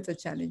 then there is a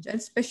challenge. And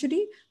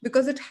especially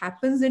because it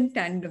happens in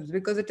tandems,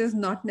 because it is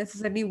not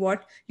necessarily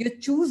what you're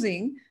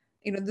choosing.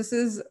 This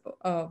is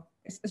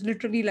it's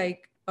literally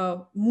like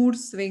mood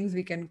swings,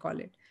 we can call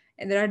it.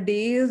 And there are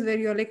days where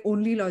you're like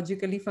only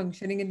logically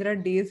functioning, and there are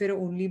days where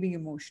you're only being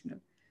emotional.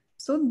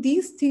 So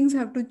these things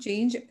have to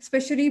change,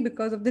 especially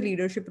because of the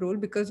leadership role,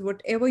 because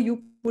whatever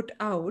you put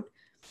out,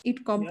 it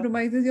Yeah,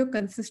 compromises your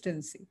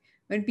consistency.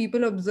 When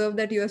people observe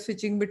that you are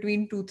switching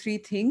between two, three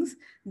things,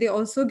 they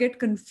also get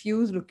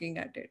confused looking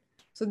at it.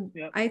 So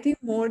yeah, I think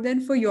more than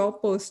for your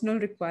personal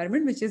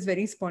requirement, which is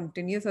very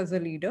spontaneous as a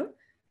leader,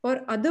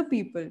 for other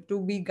people to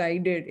be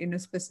guided in a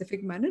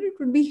specific manner, it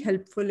would be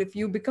helpful if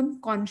you become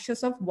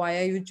conscious of why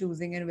are you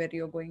choosing and where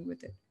you're going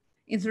with it,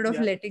 instead of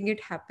yeah. letting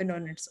it happen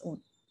on its own.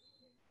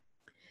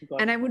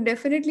 Got And I it. would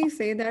definitely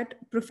say that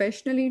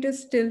professionally it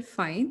is still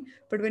fine,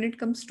 but when it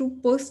comes to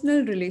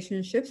personal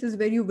relationships, is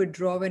where you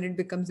withdraw when it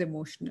becomes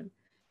emotional.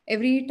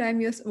 Every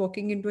time you're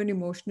walking into an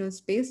emotional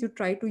space, you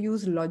try to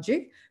use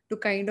logic to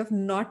kind of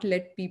not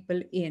let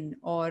people in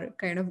or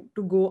kind of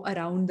to go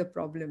around the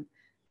problem,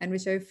 and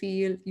which I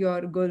feel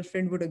your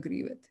girlfriend would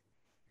agree with.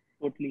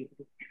 Totally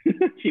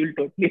agree. She will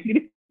totally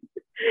agree.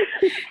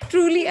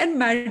 Truly and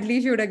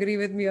madly, she would agree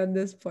with me on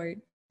this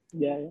point.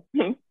 Yeah,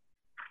 yeah.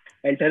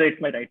 I'll tell her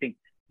it's my writing,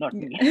 not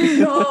me.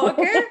 Oh,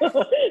 okay.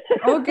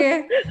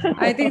 Okay.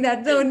 I think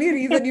that's the only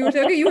reason you would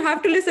say, okay, you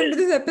have to listen to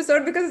this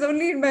episode because it's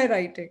only in my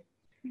writing.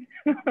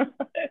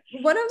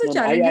 One of the No, no.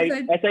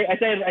 challenges I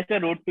As I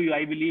wrote to you,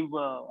 I believe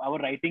our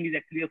writing is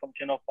actually a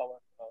function of our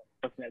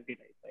personality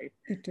type, right?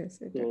 it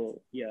is.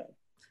 So yeah,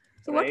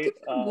 So what right. keeps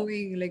you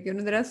going? Like,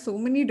 there are so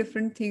many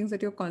different things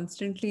that you're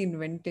constantly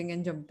inventing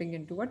and jumping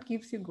into. What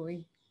keeps you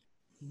going?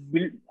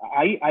 Build,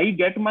 I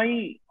get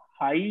my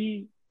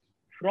high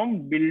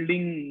from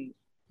building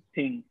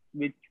things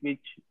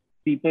which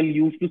people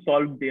use to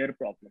solve their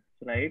problems,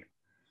 right?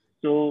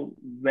 So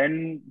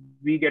when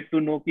we get to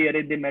know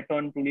that they met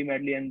on Truly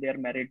Madly and they are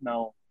married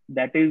now,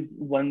 that is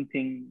one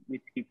thing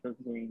which keeps us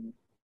going.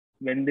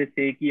 When they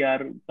say कि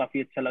यार काफी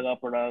अच्छा लगा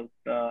product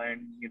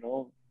and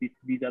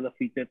these are the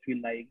features we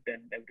liked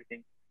and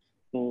everything,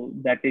 so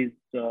that is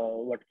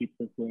what keeps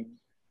us going.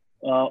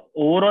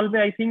 Overall,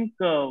 I think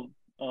uh,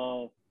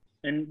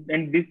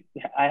 and this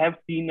I have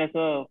seen as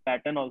a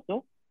pattern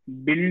also,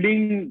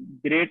 building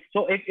great.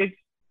 So एक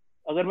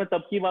अगर मैं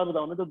तब की बात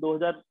बताऊँ ना, तो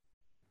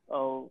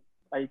 2000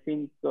 I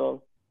think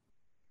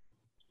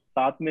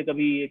 7 में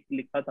कभी एक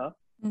लिखा था,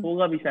 Mm.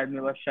 होगा भी शायद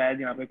मेरे पास,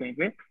 शायद यहाँ पे कहीं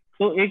पे.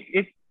 तो एक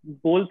एक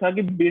गोल था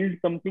कि build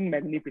something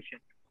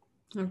magnificent,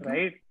 Okay.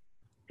 Right?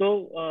 तो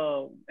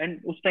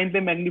एंड उस टाइम पे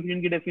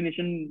मैग्निफिसेंट की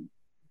डेफिनेशन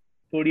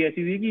थोड़ी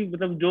ऐसी थी कि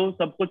मतलब जो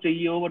सबको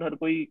चाहिए हो बट हर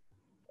कोई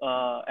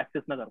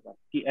एक्सेस ना कर पाए,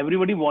 कि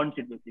एवरीबॉडी वांट्स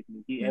इट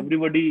बेसिकली, कि Mm.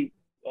 Everybody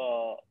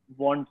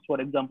wants,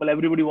 for example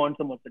everybody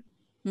wants a Mercedes,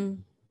 Mm.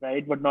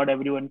 right? But not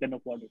everyone can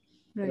afford it,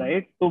 Right.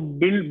 right? So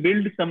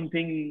build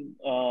something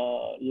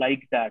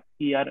like that.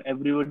 Here,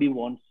 everybody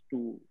wants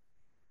to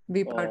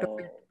Be part of uh,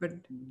 it, but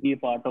be a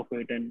part of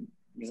it and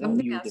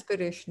something use it.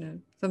 aspirational,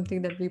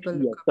 something that people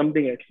Yeah, look up.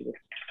 something actually.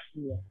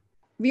 Yeah.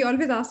 We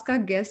always ask our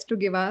guests to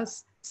give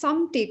us some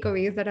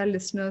takeaways that our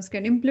listeners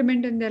can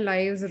implement in their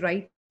lives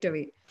right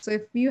away. So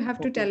if you have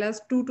to tell Okay.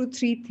 us 2 to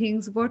 3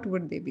 things, what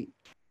would they be?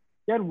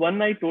 Yeah,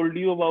 one I told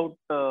you about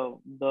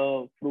the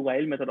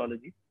frugile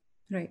methodology,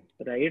 Right.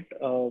 right?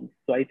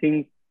 So I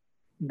think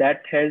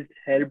that has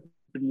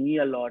helped me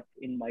a lot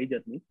in my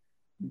journey.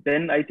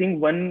 Then I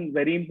think one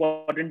very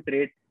important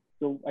trait.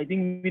 So I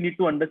think we need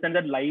to understand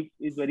that life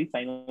is very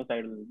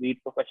sinusoidal, be it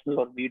professional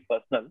or be it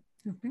personal,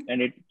 Okay.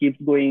 and it keeps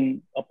going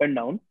up and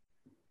down.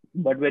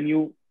 But when you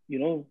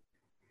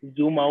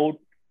zoom out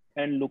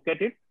and look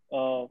at it,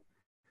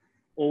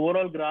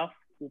 overall graph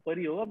ऊपर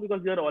ही होगा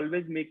because you are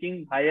always making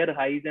higher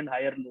highs and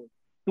higher lows.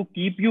 To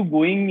keep you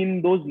going in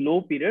those low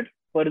periods,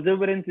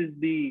 perseverance is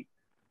the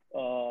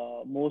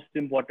most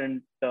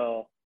important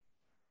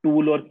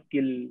tool or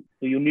skill.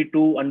 So you need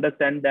to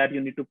understand that,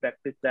 you need to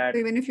practice So that,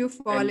 even if you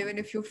fall, and even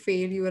if you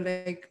fail, you are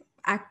like,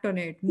 act on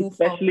it, move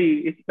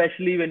forward.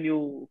 especially when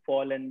you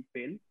fall and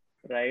fail,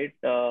 right?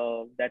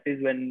 That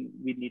is when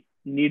we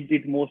need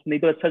it most. नहीं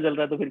तो अच्छा चल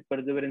रहा है तो फिर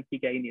perseverance की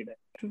क्या ही need है,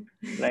 True.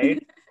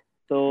 right?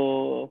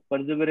 So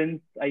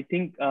perseverance, I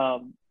think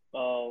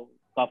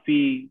काफी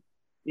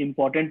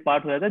important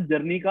part हो जाता है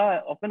जर्नी का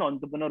of an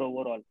entrepreneur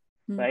overall,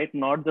 Hmm. right?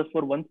 Not just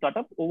for one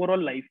startup,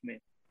 overall life में,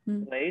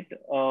 Hmm. right?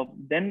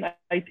 Then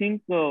I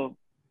think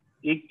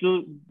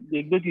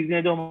एक दो चीजें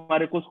हैं जो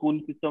हमारे को स्कूल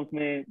सिस्टम्स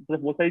में मतलब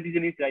बहुत सारी चीजें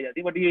नहीं सिखाई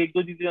जाती, बट ये एक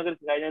दो चीजें अगर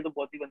सिखाई जाए तो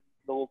बहुत ही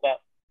लोगों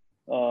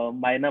का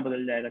मायना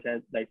बदल जाएगा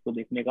शायद लाइफ को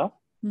देखने का.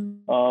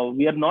 Hmm.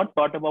 We are not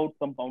taught about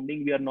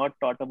compounding, we are not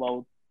taught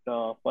about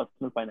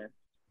personal finance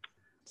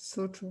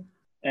So true.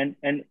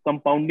 and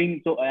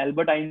compounding. So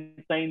Albert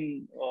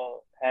Einstein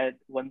had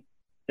once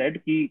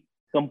said कि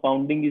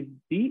compounding is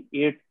the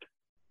eighth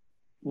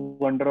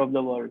wonder of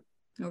the world,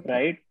 Okay.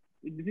 right?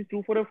 This is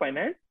true for your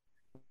finance,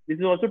 this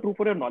is also true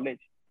for your knowledge,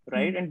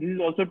 right? Hmm. And this is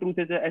also true,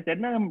 जैसे I said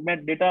ना, मैं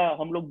data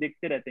हम लोग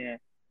देखते रहते हैं,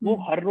 वो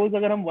Hmm. हर रोज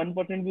अगर हम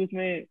 1% भी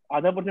उसमें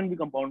आधा परसेंट भी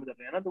कंपाउंड कर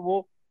रहे हैं ना, तो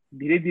वो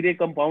धीरे धीरे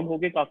कंपाउंड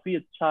होके काफी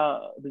अच्छा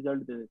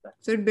रिजल्ट दे देता है.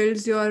 So it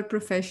builds your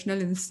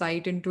professional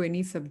insight into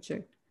any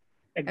subject.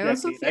 I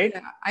also Exactly, feel right?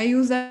 I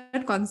use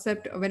that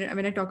concept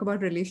when I talk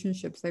about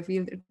relationships. I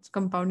feel it's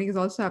compounding is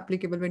also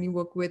applicable when you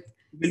work with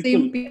बिल्कुल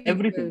same people,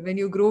 everything. when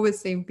you grow with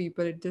same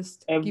people. It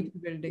just keeps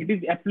It building.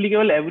 is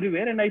applicable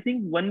everywhere, and I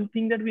think one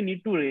thing that we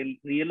need to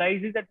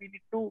realize is that we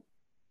need to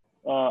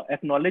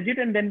acknowledge it,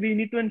 and then we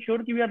need to ensure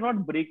that we are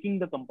not breaking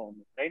the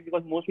compounding, right?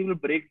 Because most people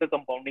break the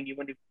compounding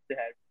even if they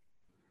have,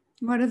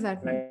 What does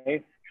that mean?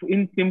 right? So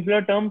in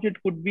simpler terms, it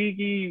could be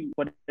ki,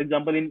 for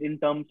example, in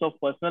terms of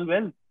personal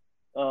wealth,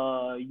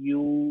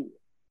 you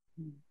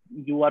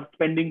are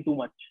spending too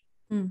much,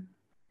 Hmm.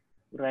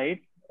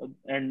 right?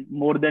 And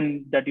more than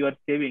that you are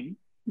saving,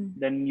 Hmm.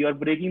 then you are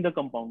breaking the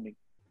compounding,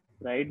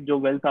 right? जो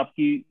wealth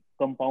आपकी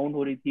compound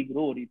हो रही थी,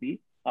 grow हो रही थी,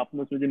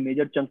 आपने उसमें जो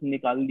major chunk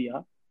निकाल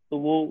दिया, तो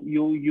वो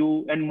you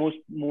and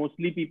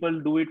mostly people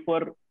do it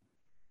for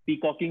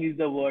peacocking is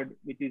the word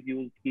which is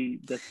used ki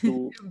just to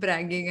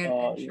Bragging uh,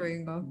 and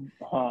showing off.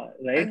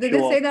 right, They show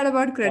say off. that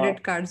about uh,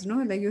 credit cards, no?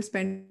 Like you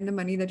spend the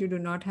money that you do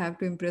not have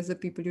to impress the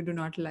people you do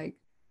not like.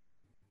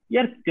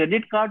 यार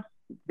credit cards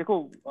देखो,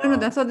 No,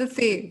 that's what they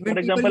say for when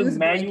people example use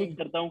मैं use bragging.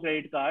 करता हूँ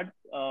credit card.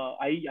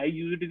 I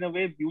use it in a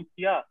way, use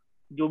किया,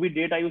 जो भी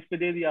date आई उस पे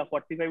दे दिया,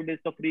 45 days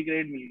का फ्री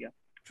क्रेडिट मिल गया,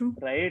 True.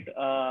 right?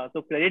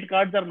 So credit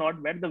cards are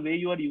not bad, the way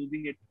you are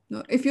using it.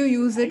 No, if you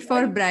use it I for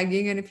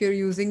bragging and if you're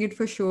using it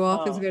for show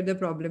off, is हाँ, where the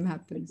problem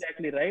happens.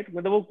 Exactly right.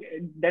 मतलब वो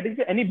that is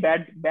any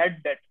bad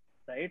debt,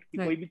 right? कि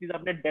कोई Right. भी चीज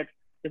आपने date,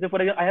 जैसे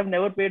for example I have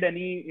never paid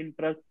any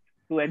interest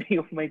to any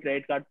of my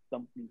credit card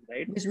companies,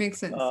 right? Which makes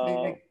sense. So you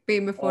like pay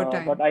before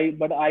time.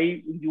 But I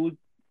use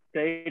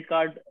credit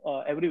card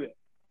everywhere,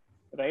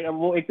 right? अब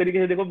वो एक तरीके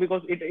से देखो,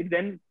 because it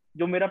then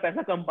जो मेरा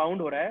पैसा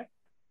compound हो रहा है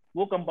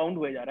वो कंपाउंड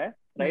हुए जा रहा है,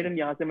 राइट? Right. एंड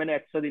यहाँ से मैंने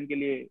एक्स्ट्रा दिन के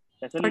लिए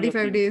पैसा ले लिया 45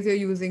 फ्री में, days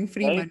you're using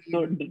free right? money. So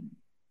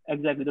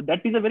exactly, so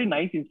that is a very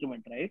nice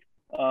instrument, right?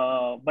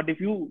 But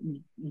if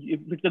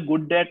it's a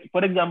good debt,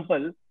 for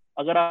example,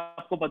 अगर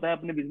आपको पता है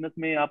अपने बिजनेस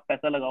में आप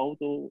पैसा लगाओ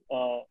तो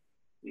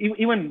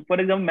इवन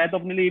फॉर एग्जाम्पल मैं तो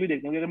अपने लिए ये भी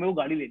देखता हूँ कि अगर मेरे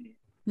को गाड़ी लेनी है,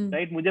 Hmm.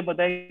 राइट, मुझे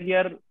पता है कि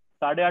यार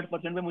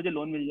 8.5% पे मुझे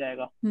लोन मिल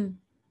जाएगा, Hmm.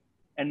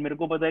 एंड मेरे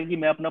को पता है कि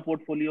मैं अपना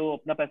पोर्टफोलियो,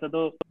 अपना पैसा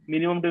तो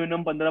मिनिमम टू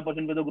मिनिमम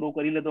 15% पे तो ग्रो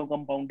कर ही लेता हूँ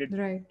कंपाउंडेड,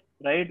 Right.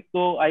 राइट?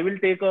 तो I will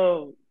take a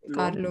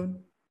Car loan loan.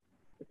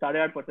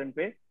 8.5%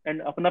 पे,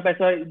 एंड अपना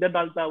पैसा इधर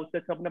डालता है, उससे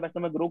अच्छा अपना पैसा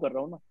मैं ग्रो कर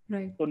रहा हूँ ना,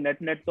 Right. तो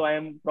नेट नेट तो I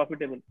am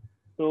profitable.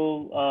 So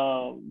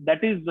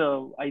that is,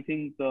 I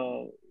think,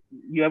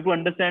 you have to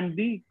understand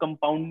the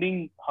compounding,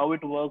 how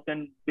it works,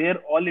 and where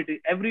all it is,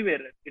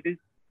 everywhere it is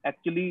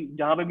actually,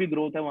 जहाँ पे भी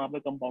growth है वहाँ पे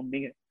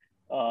compounding है,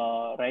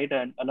 right?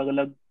 And अलग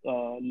अलग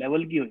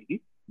level की होगी,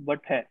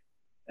 but है,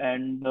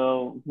 and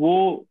वो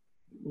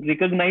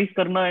recognize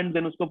करना and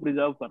then उसको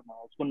preserve करना,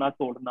 उसको ना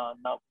तोड़ना,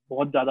 ना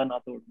बहुत ज्यादा ना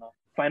तोड़ना,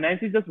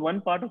 finance is just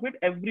one part of it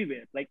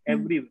everywhere, like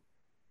everywhere.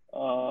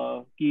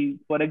 कि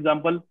for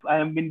example, I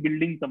have been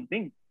building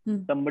something.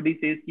 Somebody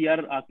says कि यार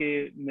आके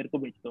मेरे को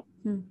बेच दो,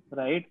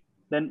 right?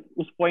 Then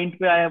उस point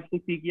पे I have to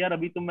see कि यार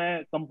अभी तो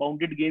मैं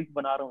compounded gains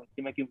बना रहा हूँ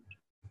कि मैं क्यों,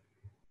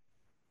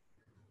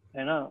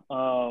 है ना,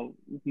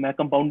 मैं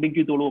कंपाउंडिंग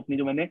क्यों तोड़ू अपनी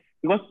जो मैंने,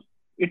 because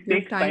it Your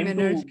takes time, time to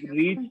energy.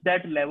 Reach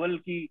that level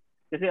की,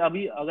 जैसे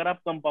अभी अगर आप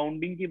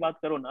कंपाउंडिंग की बात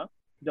करो ना,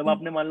 जब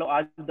आपने मान लो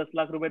आज 10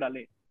 लाख रुपए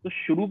डाले, तो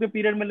शुरू के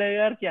पीरियड में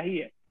लगेगा यार क्या ही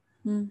है,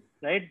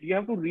 right? You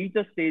have to reach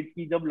a stage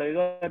की जब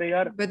लगेगा अरे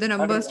यार But the her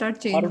numbers start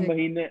her changing.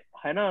 महीने,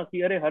 है ना,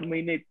 कि अरे हर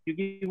महीने,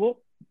 क्योंकि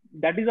वो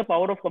that is the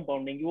power of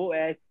compounding, वो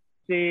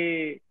ऐसे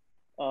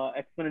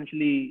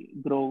एक्सपोनेंशियली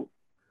ग्रो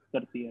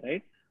करती है,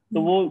 राइट?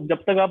 तो वो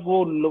जब तक आप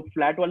वो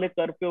फ्लैट वाले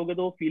कर्व पे होगे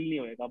तो वो फील नहीं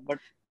होएगा, बट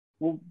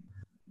वो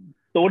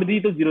तोड़ दी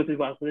तो जीरो से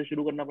वापस से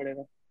शुरू करना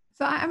पड़ेगा.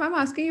 So I'm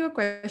asking you a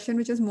question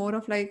which is more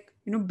of like,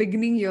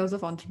 beginning years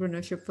of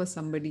entrepreneurship for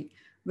somebody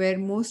where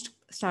most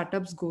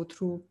startups go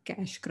through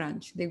cash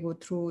crunch. They go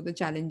through the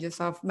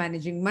challenges of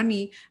managing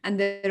money and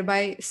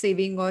thereby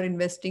saving or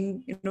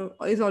investing,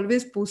 is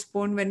always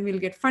postponed when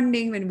we'll get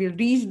funding, when we'll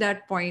reach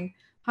that point.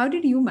 How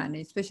did you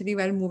manage, especially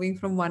while moving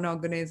from one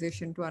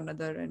organization to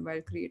another and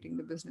while creating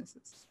the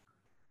businesses?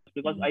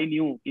 Because I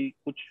knew कि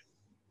कुछ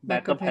Backup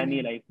backup है है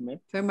नहीं नहीं. Life में,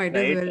 So I might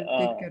as right? well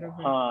take care of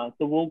it. हाँ,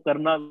 तो वो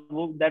करना,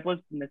 वो दैट वाज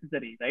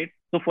नेसेसरी, राइट?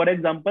 तो for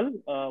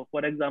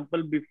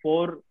example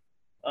before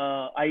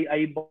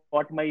I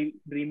bought my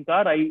dream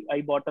car,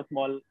 I bought a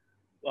small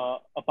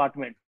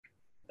apartment,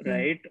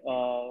 right?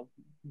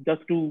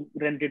 Just to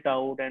rent it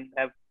out and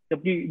have,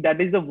 जबकि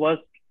that is the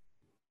worst,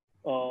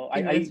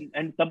 Invest. I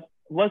and some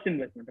worst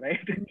investment,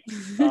 right?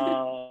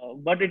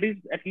 But it is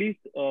at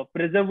least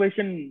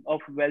preservation of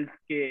wealth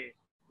के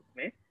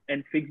में and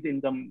fixed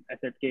income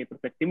asset के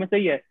perspective में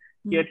सही है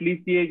कि at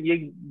least ये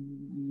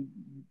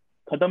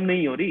खत्म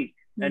नहीं हो रही,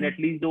 and at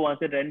least जो वहां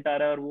से rent आ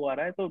रहा है और वो आ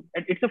रहा है, तो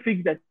it's a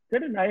fixed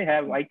asset and I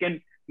can,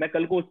 मैं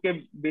कल को उसके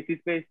basis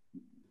पे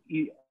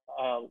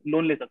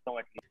लोन ले सकता हूँ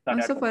at least.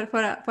 Also,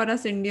 for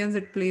us Indians,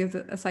 it plays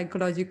a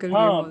psychological game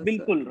हाँ also.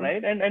 बिल्कुल,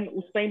 राइट? एंड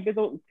उस टाइम पे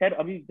तो खैर,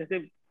 अभी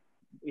जैसे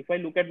if I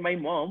look at my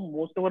mom,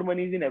 most of her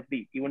money is in FD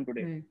even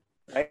today,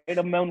 right?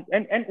 अब मैं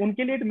and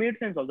उनके लिए it made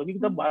sense also, क्योंकि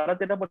तब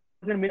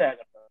 12-13% मिल जाया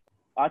करता था.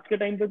 आज के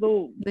टाइम पे तो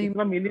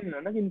इतना मिल ही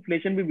नहीं ना कि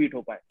इन्फ्लेशन भी बीट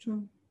हो पाए,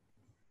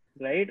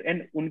 राइट?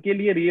 एंड उनके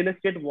लिए real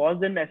estate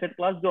was an asset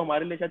class जो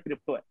हमारे लिए शायद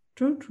क्रिप्टो है.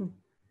 True.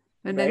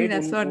 And I think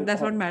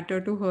that's what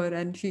mattered to her,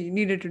 and she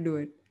needed to do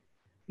it.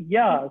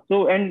 Yeah, so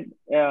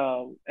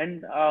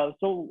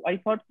so I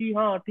thought कि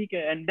हाँ ठीक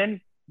है, and then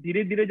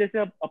धीरे धीरे जैसे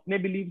अब अपने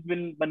बिलीव्स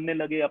बनने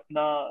लगे,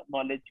 अपना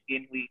नॉलेज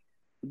गेन हुई,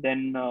 then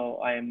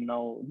I am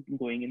now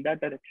going in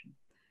that direction.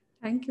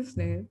 Thank you,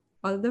 Snehil.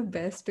 All the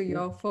best to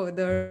your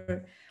further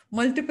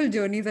multiple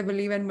journeys, I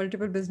believe, and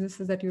multiple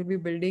businesses that you'll be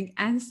building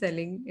and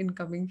selling in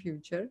coming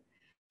future.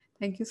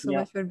 Thank you so Yeah,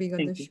 much for being on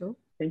the thank you. show.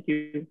 Thank you.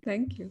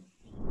 Thank you.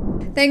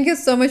 Thank you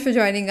so much for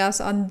joining us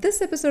on this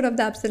episode of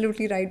the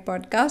Absolutely Right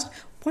podcast.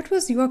 What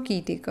was your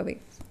key takeaway?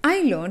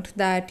 I learned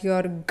that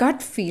your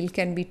gut feel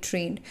can be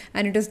trained,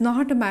 and it is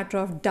not a matter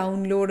of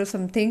download or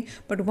something,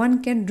 but one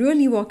can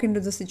really walk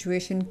into the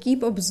situation,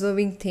 keep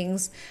observing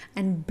things,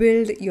 and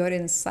build your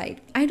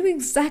insight. I do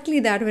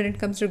exactly that when it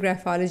comes to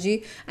graphology,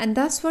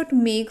 and that's what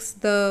makes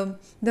the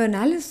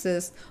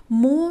analysis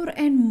more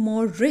and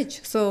more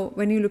rich. So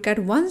when you look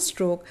at one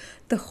stroke,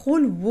 the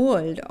whole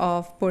world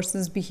of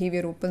person's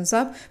behavior opens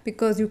up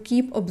because you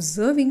keep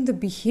observing the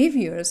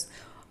behaviors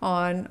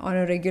on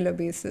a regular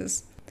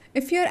basis.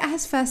 If you're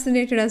as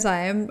fascinated as I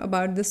am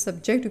about this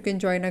subject, you can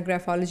join our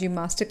graphology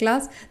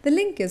masterclass. The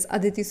link is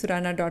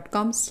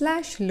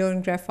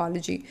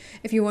aditisurana.com/learngraphology.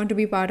 If you want to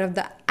be part of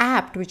the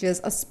APT, which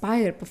is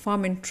Aspire,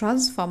 Perform and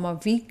Transform, a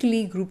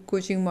weekly group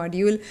coaching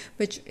module,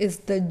 which is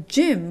the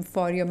gym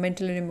for your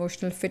mental and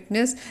emotional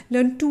fitness,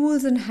 learn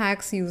tools and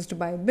hacks used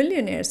by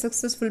billionaires,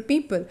 successful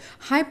people,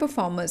 high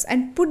performers, and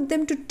put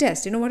them to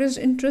test. What is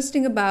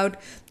interesting about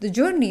the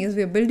journey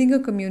is we are building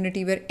a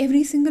community where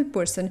every single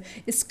person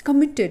is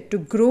committed to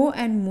grow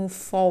and move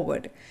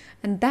forward,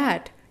 and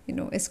that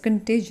is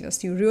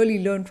contagious. You really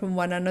learn from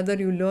one another.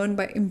 You learn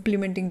by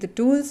implementing the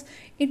tools.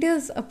 It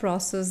is a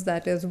process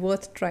that is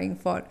worth trying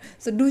for.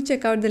 So do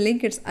check out the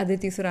link. It's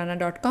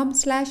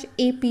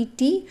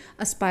aditisurana.com/apt,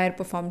 aspire,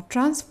 perform,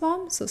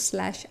 transform, so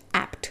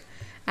 /apt.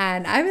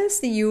 And I will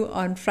see you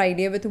on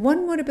Friday with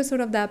one more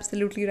episode of the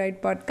Absolutely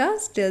Right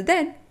podcast. Till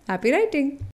then, happy writing.